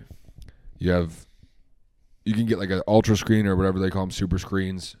a goog. You can get like an ultra screen or whatever they call them, super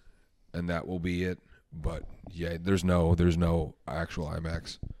screens, and that will be it. But yeah, there's no actual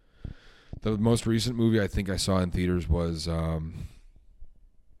IMAX. The most recent movie I think I saw in theaters was it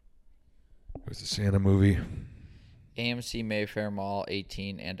was a Santa movie. AMC Mayfair Mall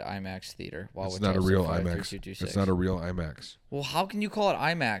 18 and IMAX Theater. It's not a real IMAX. It's not a real IMAX. Well, how can you call it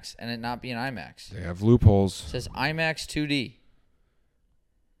IMAX and it not be an IMAX? They have loopholes. It says IMAX 2D.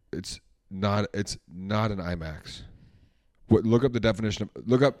 It's not an IMAX. Look up the definition of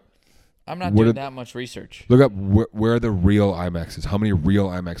look up I'm not What doing did- that much research. Look up where the real IMAX is. How many real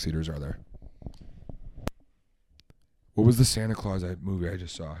IMAX theaters are there? What was the Santa Claus movie I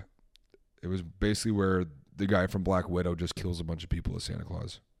just saw? It was basically where the guy from Black Widow just kills a bunch of people as Santa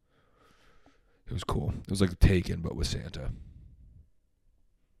Claus. It was cool. It was like Taken, but with Santa.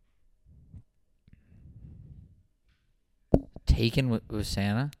 Taken with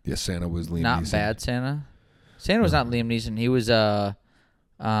Santa? Yes, Santa was Liam Not Neeson. bad Santa? Santa was not Liam Neeson. He was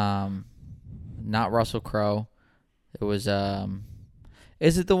not Russell Crowe. It was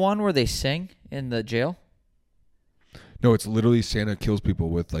is it the one where they sing in the jail? No, it's literally Santa kills people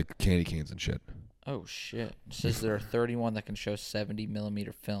with like candy canes and shit. Oh shit. It says there are 31 that can show 70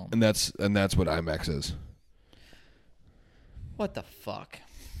 millimeter film. And that's what IMAX is. What the fuck?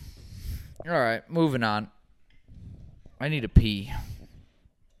 All right, moving on. I need to pee.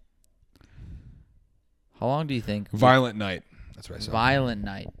 How long do you think? Violent Night. That's what I saw. Violent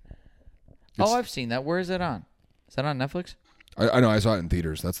Night. It's- Oh, I've seen that. Where is that on? Is that on Netflix? I know. I saw it in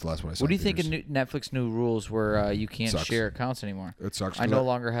theaters. That's the last one I saw. What do you in think of theaters. Netflix new rules where you can't Sucks. share accounts anymore? It sucks. I 'cause no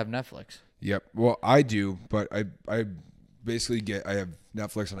longer have Netflix. Yep. Well, I do, but I basically I have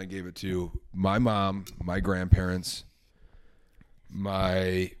Netflix and I gave it to my mom, my grandparents,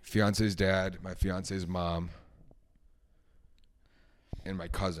 my fiance's dad, my fiance's mom, and my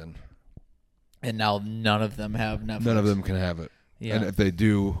cousin. And now none of them have Netflix. None of them can have it. Yeah. And if they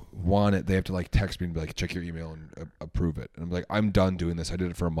do want it, they have to like text me and be like, check your email and approve it. And I'm like, I'm done doing this. I did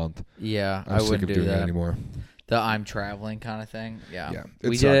it for a month. Yeah, I'm I sick wouldn't of do doing that it anymore. The I'm traveling kind of thing. Yeah. Yeah,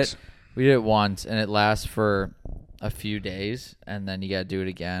 we sucks. did it once, and it lasts for a few days, and then you got to do it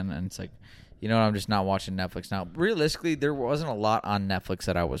again, and it's like, you know what? I'm just not watching Netflix now. Realistically, there wasn't a lot on Netflix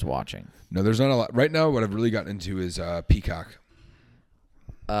that I was watching. No, there's not a lot. Right now, what I've really gotten into is Peacock.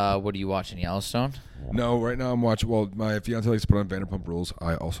 What are you watching? Yellowstone? No, right now I'm watching. Well, my fiance likes to put on Vanderpump Rules.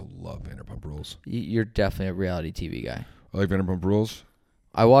 I also love Vanderpump Rules. You're definitely a reality TV guy. I like Vanderpump Rules.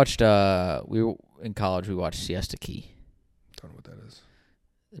 I watched. We were in college. We watched Siesta Key. Don't know what that is.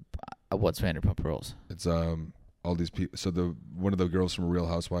 What's Vanderpump Rules? It's all these people. So one of the girls from Real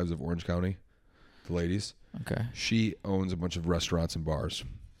Housewives of Orange County, the ladies. Okay. She owns a bunch of restaurants and bars.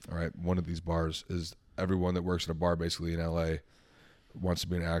 All right. One of these bars is everyone that works at a bar basically in LA wants to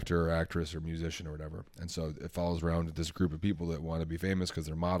be an actor or actress or musician or whatever. And so it follows around this group of people that want to be famous because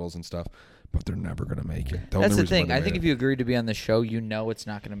they're models and stuff, but they're never going to make it. That's the thing. I think if you agreed to be on the show, you know it's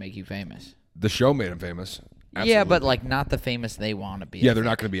not going to make you famous. The show made them famous. Absolutely. Yeah, but Absolutely. like not the famous they want to be. Yeah, they're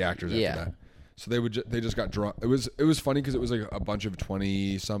not going to be actors Yeah. after that. So they just got drawn. It was funny because it was like a bunch of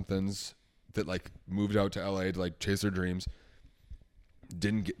 20-somethings that like moved out to LA to like chase their dreams.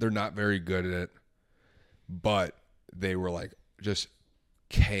 They're not very good at it, but they were like just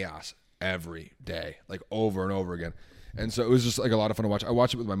chaos every day, like over and over again. And so it was just like a lot of fun to watch. I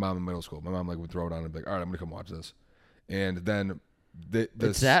watched it with my mom in middle school. My mom like would throw it on and be like, all right, I'm gonna come watch this. And then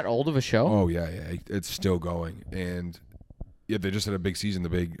it's that old of a show? Oh yeah, it's still going. And yeah, they just had a big season. The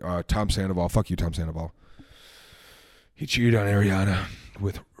big Tom Sandoval. Fuck you, Tom Sandoval. He cheated on Ariana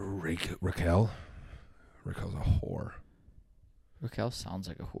with Raquel. Raquel's a whore. Raquel sounds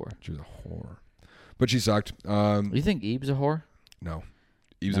like a whore. She was a whore, but she sucked. You think Eve's a whore? No.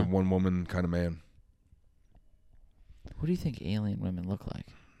 He's a one-woman kind of man. What do you think alien women look like?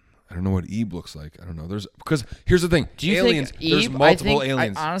 I don't know what Eve looks like. I don't know. Because here's the thing. Do you aliens, think Eve, there's multiple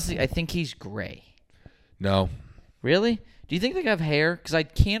aliens. Honestly, I think he's gray. No. Really? Do you think they have hair? Because I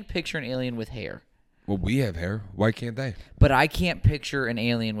can't picture an alien with hair. Well, we have hair. Why can't they? But I can't picture an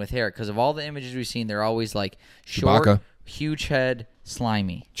alien with hair because of all the images we've seen. They're always like short, Chewbacca. huge head,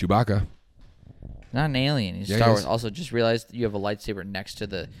 slimy. Chewbacca. Not an alien. He's Yeah, Star he Wars. is. Also, just realized you have a lightsaber next to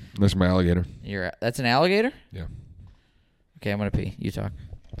the. That's my alligator. That's an alligator? Yeah. Okay, I'm gonna pee. You talk.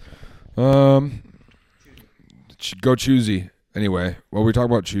 Go Choosy. Anyway, while we talk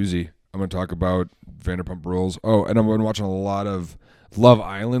about Choosy, I'm going to talk about Vanderpump Rules. Oh, and I've been watching a lot of Love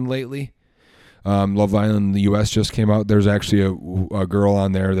Island lately. Love Island in the U.S. just came out. There's actually a girl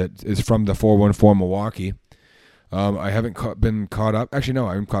on there that is from the 414 Milwaukee. I haven't been caught up. Actually, no,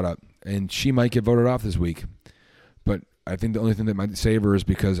 I'm caught up. And she might get voted off this week. But I think the only thing that might save her is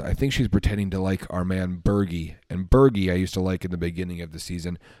because I think she's pretending to like our man Bergie. And Bergie I used to like in the beginning of the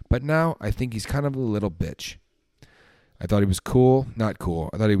season. But now I think he's kind of a little bitch. I thought he was cool. Not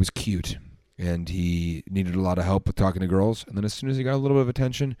cool. I thought he was cute. And he needed a lot of help with talking to girls. And then as soon as he got a little bit of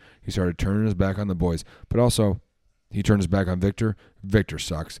attention, he started turning his back on the boys. But also, he turned his back on Victor. Victor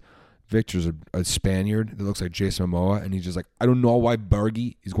sucks. Victor's a Spaniard that looks like Jason Momoa. And he's just like, I don't know why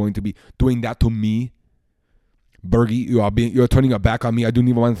Bergie is going to be doing that to me. Bergie, you're turning your back on me. I don't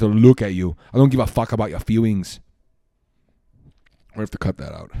even want to look at you. I don't give a fuck about your feelings. I have to cut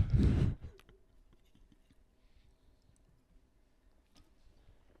that out.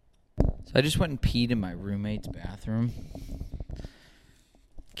 So I just went and peed in my roommate's bathroom.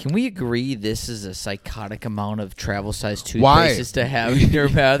 Can we agree this is a psychotic amount of travel-sized toothpastes to have in your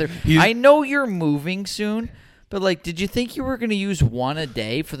bathroom? I know you're moving soon, but like, did you think you were going to use one a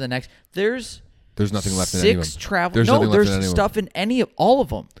day for the next? There's nothing left in any of them. 6 travel. There's No, nothing left in any there's of stuff in any of all of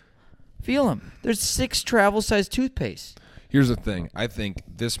them. Feel them. There's 6 travel-sized toothpaste. Here's the thing. I think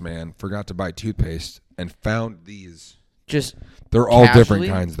this man forgot to buy toothpaste and found these. Just They're all different casually?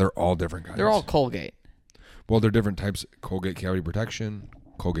 kinds. They're all different kinds. They're all Colgate. Well, they're different types. Colgate Cavity Protection,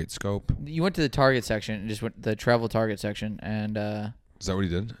 Colgate Scope. You went to the Target section and just went the travel Target section, and Is that what he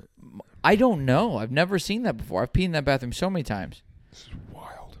did? I don't know. I've never seen that before. I've peed in that bathroom so many times. This is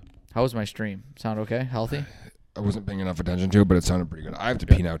wild. How was my stream? Sound okay? Healthy? I wasn't paying enough attention to it, but it sounded pretty good. I have to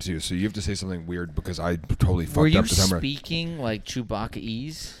pee now, too, so you have to say something weird because I totally fucked Were you up the timer. speaking like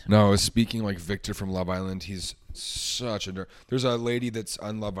Chewbacca-ese? No, I was speaking like Victor from Love Island. He's Such a nerd. There's a lady that's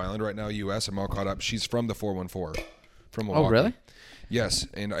on Love Island right now, U.S. I'm all caught up. She's from the 414 from Milwaukee. Oh, really? Yes,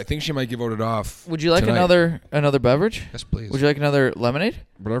 and I think she might get voted off. Would you like tonight. another beverage? Yes, please. Would you like another lemonade?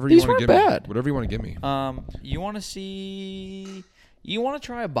 Whatever These you want to weren't give bad. me. Whatever you want to give me. You want to see? You want to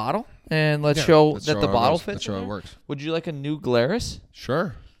try a bottle, and let's Yeah, show let's that show the how it bottle goes. fits. Let's show in how it there? works. Would you like a new Glarus?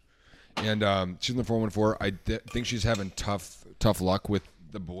 Sure. And she's in the 414. I think she's having tough luck with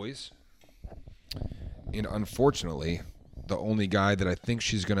the boys. And unfortunately, the only guy that I think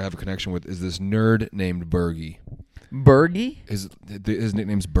she's going to have a connection with is this nerd named Bergie. Bergie? His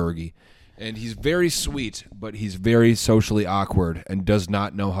nickname's Bergie. And he's very sweet, but he's very socially awkward and does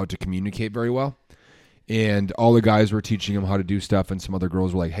not know how to communicate very well. And all the guys were teaching him how to do stuff, and some other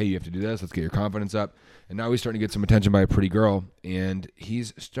girls were like, hey, you have to do this. Let's get your confidence up. And now he's starting to get some attention by a pretty girl, and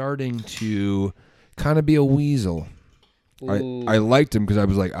he's starting to kind of be a weasel. I liked him because I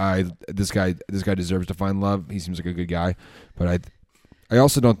was like, this guy deserves to find love. He seems like a good guy. But I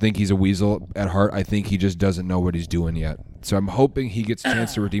also don't think he's a weasel at heart. I think he just doesn't know what he's doing yet. So I'm hoping he gets a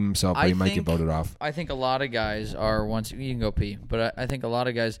chance to redeem himself, but he might get voted off. I think a lot of guys are once you can go pee, but I think a lot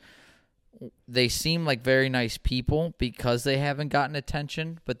of guys, they seem like very nice people because they haven't gotten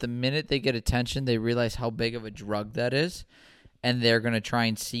attention. But the minute they get attention, they realize how big of a drug that is, and they're going to try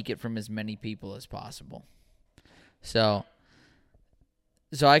and seek it from as many people as possible. So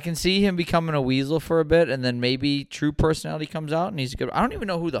I can see him becoming a weasel for a bit, and then maybe true personality comes out, and he's good. I don't even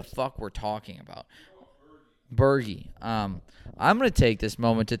know who the fuck we're talking about. Bergie. I'm going to take this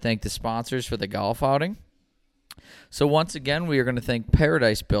moment to thank the sponsors for the golf outing. So once again, we are going to thank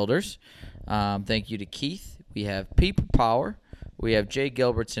Paradise Builders. Thank you to Keith. We have People Power. We have Jay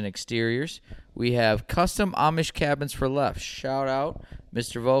Gilbertson Exteriors. We have Custom Amish Cabins for Left. Shout out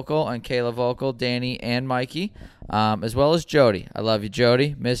Mr. Vocal and Kayla Vocal, Danny and Mikey, as well as Jody. I love you,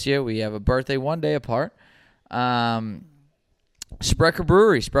 Jody. Miss you. We have a birthday one day apart. Sprecher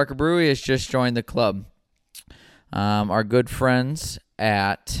Brewery. Sprecher Brewery has just joined the club. Our good friends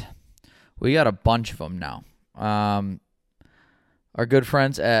we got a bunch of them now. Our good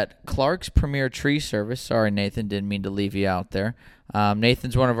friends at Clark's Premier Tree Service. Sorry, Nathan, didn't mean to leave you out there.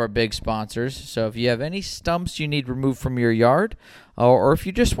 Nathan's one of our big sponsors. So if you have any stumps you need removed from your yard, or if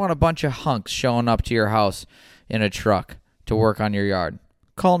you just want a bunch of hunks showing up to your house in a truck to work on your yard,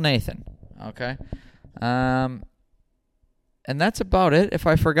 call Nathan. Okay? And that's about it. If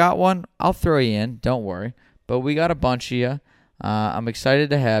I forgot one, I'll throw you in. Don't worry. But we got a bunch of you. I'm excited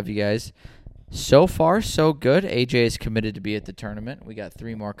to have you guys. So far, so good. AJ is committed to be at the tournament. We got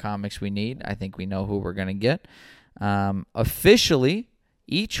 3 more comics we need. I think we know who we're going to get. Officially,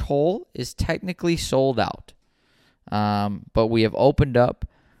 each hole is technically sold out. But we have opened up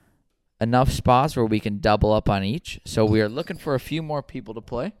enough spots where we can double up on each. So we are looking for a few more people to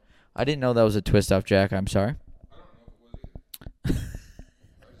play. I didn't know that was a twist off, Jack. I'm sorry.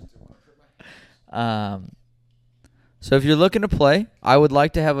 So if you're looking to play, I would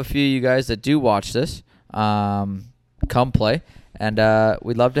like to have a few of you guys that do watch this come play, and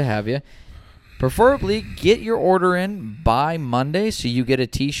we'd love to have you. Preferably, get your order in by Monday so you get a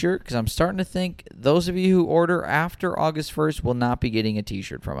T-shirt, because I'm starting to think those of you who order after August 1st will not be getting a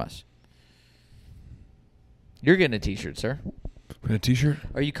T-shirt from us. You're getting a T-shirt, sir. A T-shirt?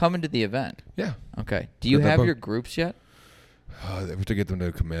 Are you coming to the event? Yeah. Okay. Do you have your groups yet? I have to get them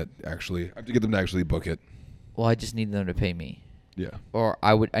to commit, actually. I have to get them to actually book it. Well, I just need them to pay me. Yeah. Or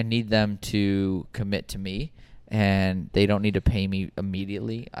I need them to commit to me, and they don't need to pay me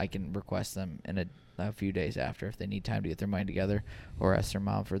immediately. I can request them in a few days after if they need time to get their mind together or ask their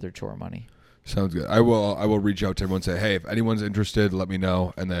mom for their chore money. Sounds good. I will reach out to everyone and say, hey, if anyone's interested, let me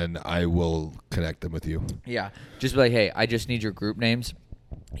know, and then I will connect them with you. Yeah. Just be like, hey, I just need your group names.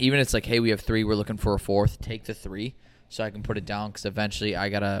 Even if it's like, hey, we have 3, we're looking for a 4th, take the 3 so I can put it down, because eventually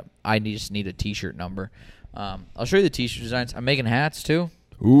I just need a T-shirt number. I'll show you the T-shirt designs. I'm making hats too.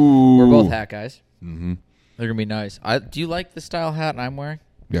 Ooh. We're both hat guys. Mm-hmm. They're going to be nice. Do you like the style hat I'm wearing?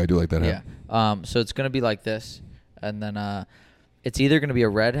 Yeah, I do like that hat. Yeah. So it's going to be like this. And then it's either going to be a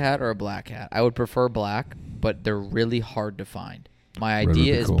red hat or a black hat. I would prefer black, but they're really hard to find. My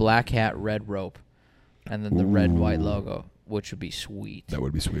idea is cool. Black hat, red rope, and then the red, white logo, which would be sweet. That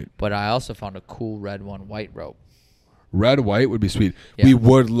would be sweet. But I also found a cool red one, white rope. Red, white would be sweet. Yeah. We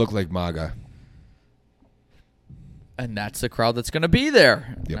would look like MAGA. And that's the crowd that's going to be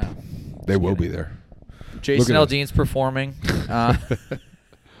there. Yep. No, they will be there. Jason Aldean's performing.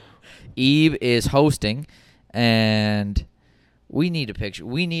 Ebe is hosting. And we need a picture.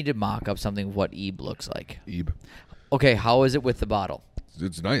 We need to mock up something of what Ebe looks like. Ebe. Okay, how is it with the bottle?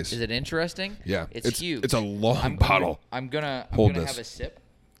 It's nice. Is it interesting? Yeah. It's huge. It's a long bottle. I'm gonna have a sip.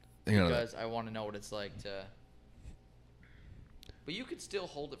 Hang on. Because I want to know what it's like to... But you could still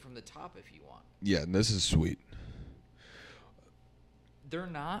hold it from the top if you want. Yeah, and this is sweet. They're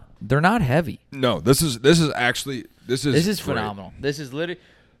not heavy. No, this is actually This is great. phenomenal. This is literally.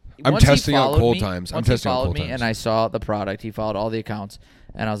 I'm once he testing out followed cold me- times. I'm once he testing out followed cold me times. and I saw the product. He followed all the accounts,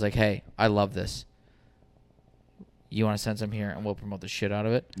 and I was like, "Hey, I love this. You want to send some here, and we'll promote the shit out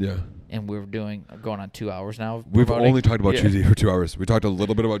of it." Yeah. And we're going on 2 hours now. of We've promoting. only talked about Yeah. Cheesy for 2 hours. We talked a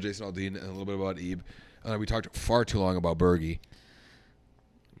little bit about Jason Aldean and a little bit about Ebe. We talked far too long about Bergie.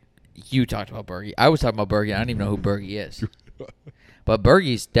 You talked about Bergie. I was talking about Bergie. I don't even know who Bergie is. But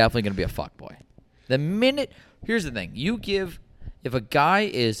Bergie's definitely going to be a fuckboy. Here's the thing. If a guy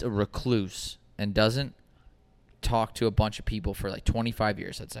is a recluse and doesn't talk to a bunch of people for like 25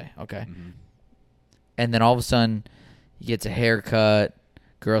 years, let's say, okay? Mm-hmm. And then all of a sudden he gets a haircut,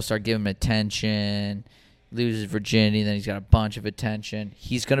 girls start giving him attention, loses virginity, then he's got a bunch of attention.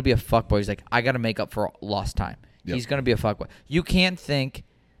 He's going to be a fuckboy. He's like, I got to make up for lost time. Yep. He's going to be a fuckboy. You can't think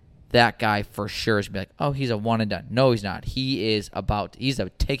that guy for sure is going to be like, oh, he's a one and done. No, he's not. He's a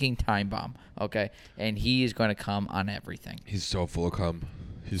ticking time bomb, okay? And he is going to come on everything. He's so full of cum.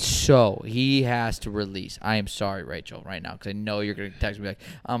 So he has to release. I am sorry, Rachel, right now, because I know you're going to text me like,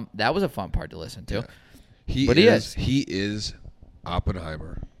 that was a fun part to listen to. Yeah. He is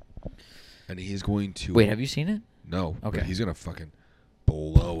Oppenheimer. And he's going to... Wait, have you seen it? No. Okay. But he's going to fucking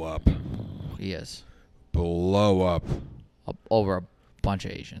blow up. He is. Blow up. Over a bunch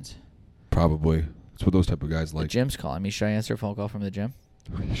of Asians. Probably. That's what those type of guys The like. gym's calling me. Should I answer a phone call from the gym?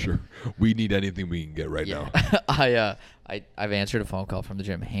 Sure. We need anything we can get right now. I've answered a phone call from the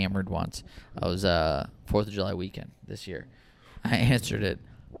gym, hammered once. I was 4th of July weekend this year. I answered it.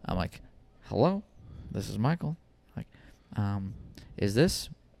 I'm like, hello, this is Michael. Like, is this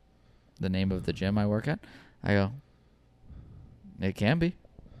the name of the gym I work at? I go, it can be.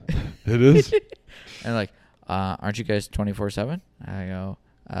 It is? And like, aren't you guys 24/7? I go,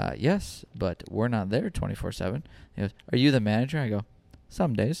 yes, but we're not there 24/7. He goes, are you the manager? I go,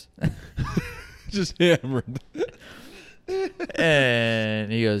 some days. Just hammered.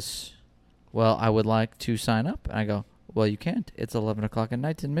 And he goes, well, I would like to sign up. And I go, well, you can't. It's 11 o'clock at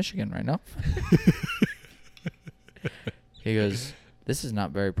night in Michigan right now. He goes, this is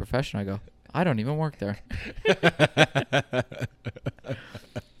not very professional. I go, I don't even work there.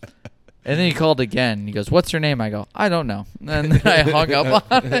 And then he called again. He goes, what's your name? I go, I don't know. And then I hung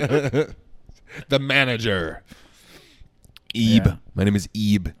up on it. The manager. Ebe. Yeah. My name is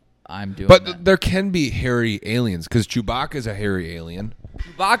Ebe. I'm doing But that. there can be hairy aliens because Chewbacca's a hairy alien.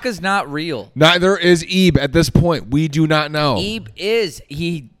 Chewbacca's not real. Neither is Ebe at this point. We do not know. Ebe is.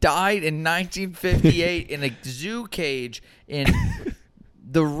 He died in 1958 in a zoo cage in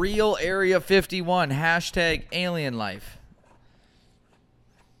the real Area 51. Hashtag alien life.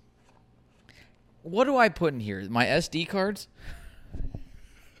 What do I put in here? My SD cards?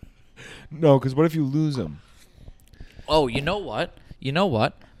 No, because what if you lose them? Oh, you know what?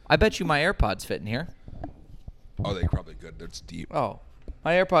 I bet you my AirPods fit in here. Oh, they're probably good. That's deep. Oh,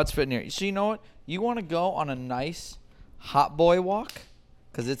 my AirPods fit in here. So you know what? You want to go on a nice hot boy walk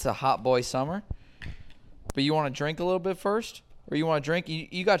because it's a hot boy summer, but you want to drink a little bit first, or you want to drink?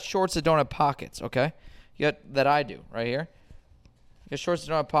 You got shorts that don't have pockets, okay? You got that I do right here. You got shorts that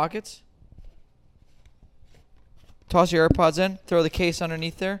don't have pockets. Toss your AirPods in. Throw the case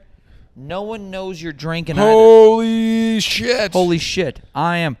underneath there. No one knows you're drinking either. Holy shit. Holy shit.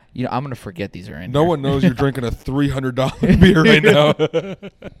 I'm going to forget these are in No here. one knows you're drinking a $300 beer right now.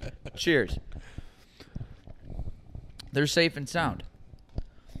 Cheers. They're safe and sound.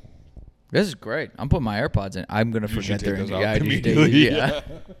 This is great. I'm putting my AirPods in. I'm going to You should forget take they're in those here. out Yeah, I just did. immediately. Yeah.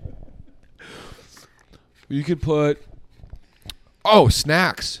 You could put... Oh,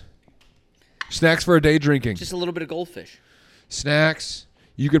 snacks. Snacks for a day drinking. Just a little bit of goldfish. Snacks.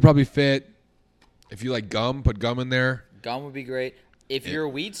 You could probably fit... If you like gum, put gum in there. Gum would be great. If you're a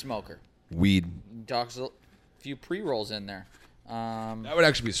weed smoker, Weed. toss a few pre-rolls in there. That would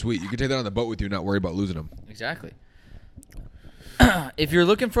actually be sweet. You could take that on the boat with you and not worry about losing them. Exactly. If you're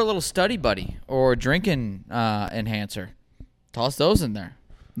looking for a little study buddy or drinking enhancer, toss those in there.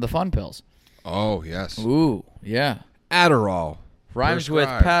 The fun pills. Oh, yes. Ooh, yeah. Adderall. Rhymes with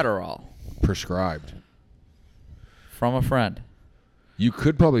Prescribed. Paterol. Prescribed. From a friend. You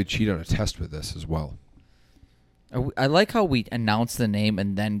could probably cheat on a test with this as well. I like how we announced the name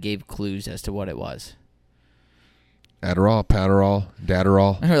and then gave clues as to what it was. Adderall, Paterol,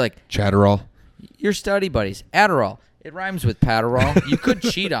 Dadderall, And we're like, Chatterall. your study buddies, Adderall. It rhymes with Paterol. You could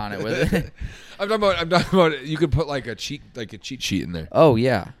cheat on it with it. I'm talking about you could put like a cheat sheet in there. Oh,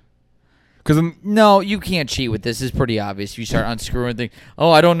 yeah. Because then No, you can't cheat with this. It's pretty obvious. You start unscrewing things.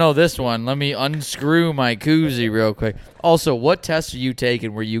 Oh, I don't know this one. Let me unscrew my koozie real quick. Also, what test are you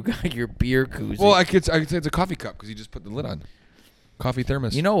taking where you got your beer koozie? well, I could say it's a coffee cup because you just put the lid on. Coffee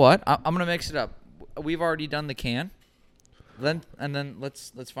thermos. You know what? I'm gonna mix it up. We've already done the can. Then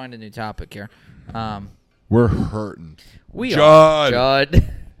let's find a new topic here. We're hurting. We Judd. are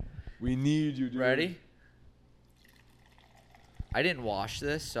Judd. We need you, dude. Ready? I didn't wash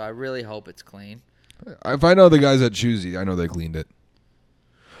this, so I really hope it's clean. If I know the guys at Choosy, I know they cleaned it.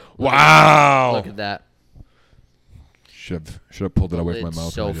 Wow. Look at that. Should have pulled it away from It's my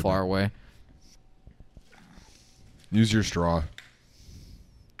mouth. so when I did far that. away. Use your straw.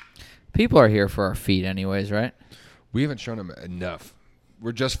 People are here for our feet, anyways, right? We haven't shown them enough.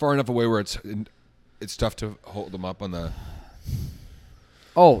 We're just far enough away where it's tough to hold them up on the.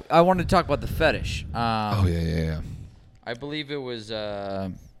 Oh, I wanted to talk about the fetish. Oh yeah. I believe it was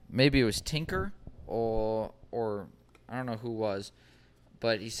maybe it was Tinker or I don't know who it was,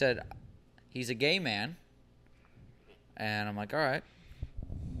 but he said he's a gay man, and I'm like, all right,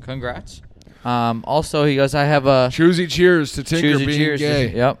 congrats. Also, he goes, I have a Choosy cheers to Tinker Choosy being cheers.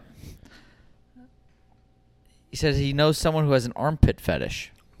 gay. Yep. He says he knows someone who has an armpit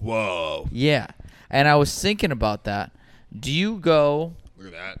fetish. Whoa. Yeah, and I was thinking about that. Do you go?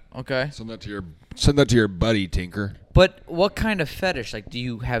 Look at that. Okay. Send that to your buddy, Tinker. But what kind of fetish? Like, do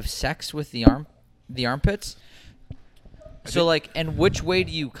you have sex with the armpits? So, like, and which way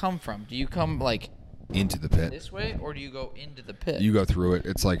do you come from? Do you come, like, Into the pit. this way, or do you go into the pit? You go through it.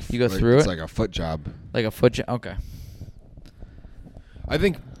 It's like You go through it's it? like a foot job. Like a foot okay. I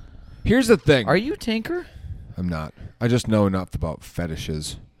think. Here's the thing. Are you Tinker? I'm not. I just know enough about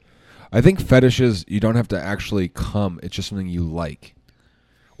fetishes. I think fetishes, you don't have to actually come. It's just something you like,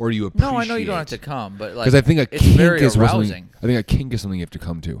 or you appreciate. No, I know you don't have to come, but, like, Because I think a it's kink very is something. arousing. I think a kink is something you have to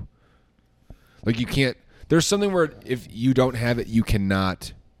come to. Like you can't. There's something where if you don't have it, you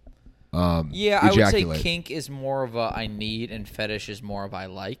cannot. Yeah, I would ejaculate. say kink is more of a I need, and fetish is more of I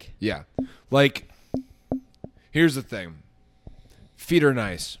like. Yeah. Like, here's the thing. Feet are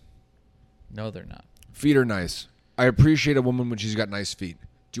nice. No, they're not. Feet are nice. I appreciate a woman when she's got nice feet.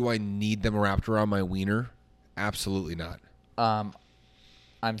 Do I need them wrapped around my wiener? Absolutely not.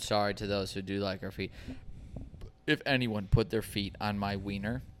 I'm sorry to those who do like our feet. If anyone put their feet on my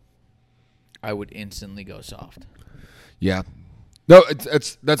wiener, I would instantly go soft. Yeah. No,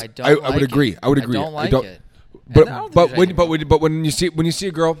 that's I don't I like would agree. it. I would agree. I don't like it. And But I don't think but there's when anything but when you see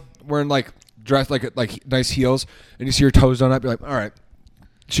a girl wearing like dressed like nice heels and you see her toes done up, you're like, all right,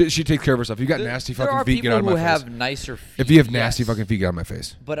 she takes care of herself. You got nasty there fucking are feet. Get out of people my who face. have nicer feet. If you have nasty yes. fucking feet, get out of my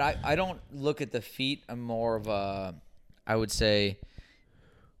face. But I don't look at the feet. I'm more of a, I would say,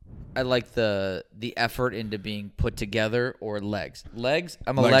 I like the effort into being put together or legs. Legs,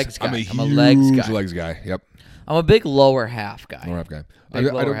 I'm a legs guy. I'm a I'm a legs huge guy. legs guy. Yep. I'm a big lower half guy. Lower half guy. Big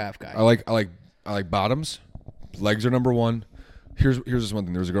I lower don't- half guy. I like bottoms. Legs are number one. Here's this one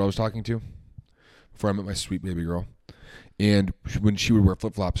thing. There was a girl I was talking to before I met my sweet baby girl, and when she would wear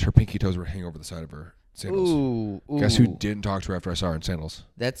flip flops, her pinky toes would hang over the side of her sandals. Ooh, Guess who didn't talk to her after I saw her in sandals?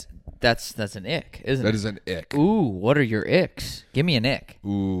 That's an ick, isn't That it? is an ick. Ooh, what are your icks? Give me an ick.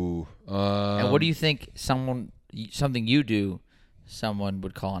 Ooh. And what do you think something you do someone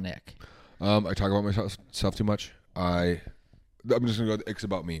would call an ick? I talk about myself too much. I'm just gonna go with icks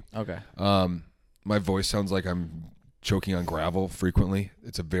about me. Okay. My voice sounds like I'm choking on gravel frequently.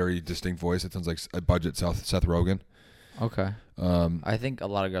 It's a very distinct voice. It sounds like a budget Seth Rogen. Okay. I think a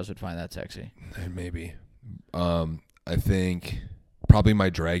lot of girls would find that sexy. Maybe. I think probably my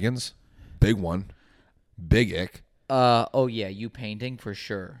dragons. Big one. Big ick. Oh yeah, you painting for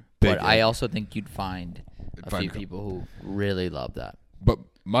sure. Big But I ick. also think you'd find a Find few girl- people who really love that. But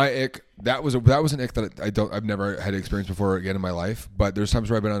my ick, that was an ick that I've never had experience before again in my life. But there's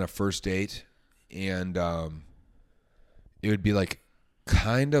times where I've been on a first date, and it would be like,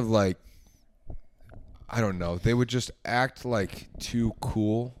 kind of like, I don't know. They would just act like too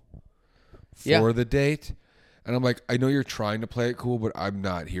cool for Yeah. the date, and I'm like, I know you're trying to play it cool, but I'm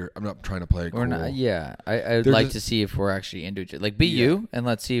not here. I'm not trying to play it We're cool. not. Yeah, I'd They're like just- to see if we're actually into each other. Like, be Yeah. you, and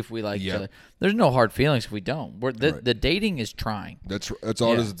let's see if we like each Yeah. other. There's no hard feelings if we don't. Right. The dating is trying. That's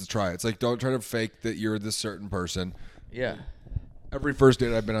all it Yeah. is to try. It's like, don't try to fake that you're this certain person. Yeah. Every first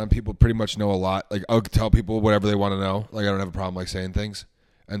date I've been on, people pretty much know a lot. Like, I'll tell people whatever they want to know. Like, I don't have a problem like saying things.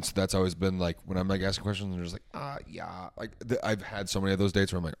 And so that's always been like, when I'm like asking questions, they're just like, yeah. Like, I've had so many of those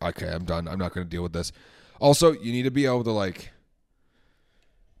dates where I'm like, okay, I'm done. I'm not going to deal with this. Also, you need to be able to like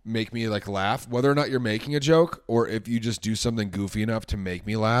make me like laugh, whether or not you're making a joke or if you just do something goofy enough to make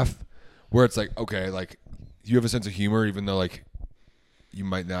me laugh, where it's like, okay, like you have a sense of humor, even though like you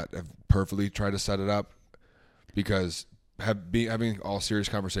might not have perfectly tried to set it up because having all serious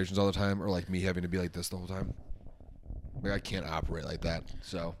conversations all the time, or like me having to be like this the whole time. Like I can't operate like that.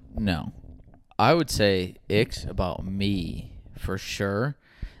 So No. I would say icks about me for sure.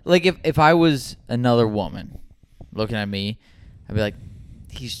 Like if I was another woman looking at me, I'd be like,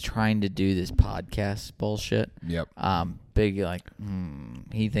 he's trying to do this podcast bullshit. Yep. Big like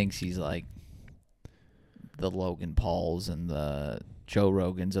he thinks he's like the Logan Pauls and the Joe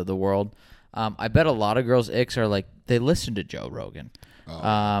Rogans of the world. I bet a lot of girls' icks are like they listen to Joe Rogan. Oh.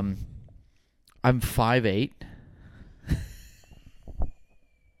 I'm 5'8".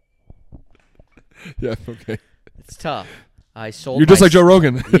 Yeah. Okay. It's tough. I sold. You're just like Joe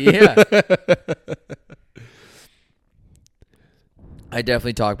Rogan. Yeah. I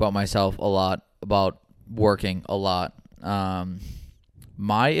definitely talk about myself a lot, about working a lot.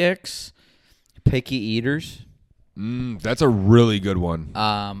 My icks, picky eaters. That's a really good one.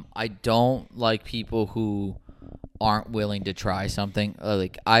 I don't like people who aren't willing to try something.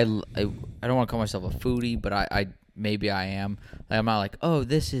 Like I don't want to call myself a foodie, but I maybe I am. Like, I'm not like, oh,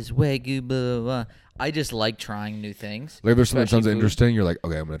 this is Wagyu, blah, blah, blah. I just like trying new things. Like if there's something that sounds food. interesting, you're like,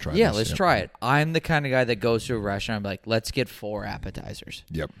 okay, I'm going to try Yeah, this. let's try it. I'm the kind of guy that goes to a restaurant and be like, let's get 4 appetizers.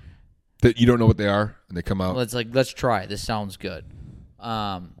 Yep. That you don't know what they are, and they come out. Let's try it. This sounds good.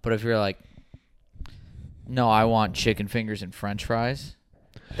 But if you're like, no, I want chicken fingers and French fries.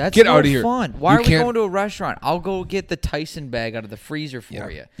 That's Get no out of here. fun. Why You are we can't- going to a restaurant? I'll go get the Tyson bag out of the freezer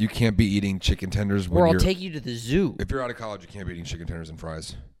for you. You can't be eating chicken tenders when Or I'll you're... take you to the zoo. If you're out of college, you can't be eating chicken tenders and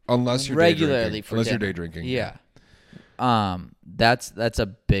fries. Unless you're regularly day drinking. for Unless dinner. you're day drinking. Yeah. That's a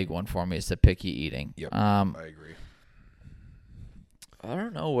big one for me. Is the picky eating. Yep. I agree. I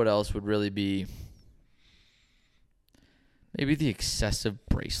don't know what else would really be. Maybe the excessive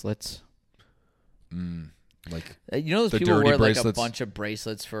bracelets. Like You know those The people dirty wear like a bracelets? bunch of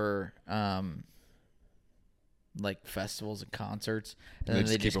bracelets for like festivals and concerts, and then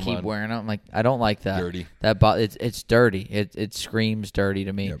just they keep just 'em keep on. wearing them. Like I don't like that. dirty. It's dirty. It screams dirty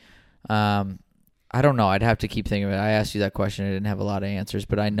to me. Yep. I don't know. I'd have to keep thinking of it. I asked you that question. I didn't have a lot of answers,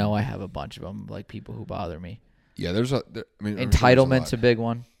 but I know I have a bunch of them. Like people who bother me. Yeah, there's a... I mean, Entitlement's a big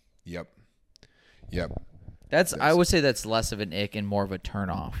one. Yep. I would say that's less of an ick and more of a turn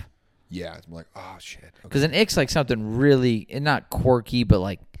off. Yeah, I'm like, oh, shit. Okay. Because an ick's like something really, and not quirky, but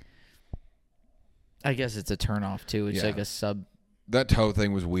like, I guess it's a turn off too. It's Yeah. like a sub. That toe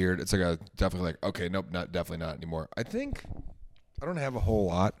thing was weird. It's like definitely like, okay, nope, definitely not anymore. I think I don't have a whole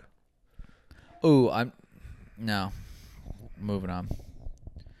lot. Oh, no. Moving on.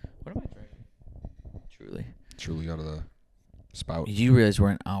 What am I drinking? Truly. Out of the spout. You realize we're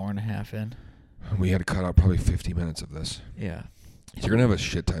an hour and a half in? We had to cut out probably 50 minutes of this. Yeah. You're going to have a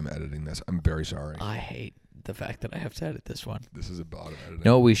shit time editing this. I'm very sorry. I hate the fact that I have to edit this one. This is about editing. You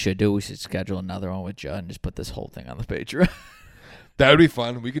know what we should do? We should schedule another one with Judd and just put this whole thing on the Patreon. That would be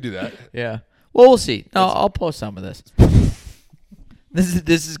fun. We could do that. Yeah. Well, we'll see. No, I'll post some of this.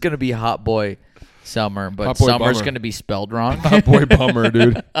 This is going to be Hot Boy Summer, but Hot Boy Summer's Bummer. going to be spelled wrong. Hot boy bummer,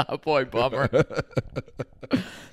 dude. Hot Boy Bummer.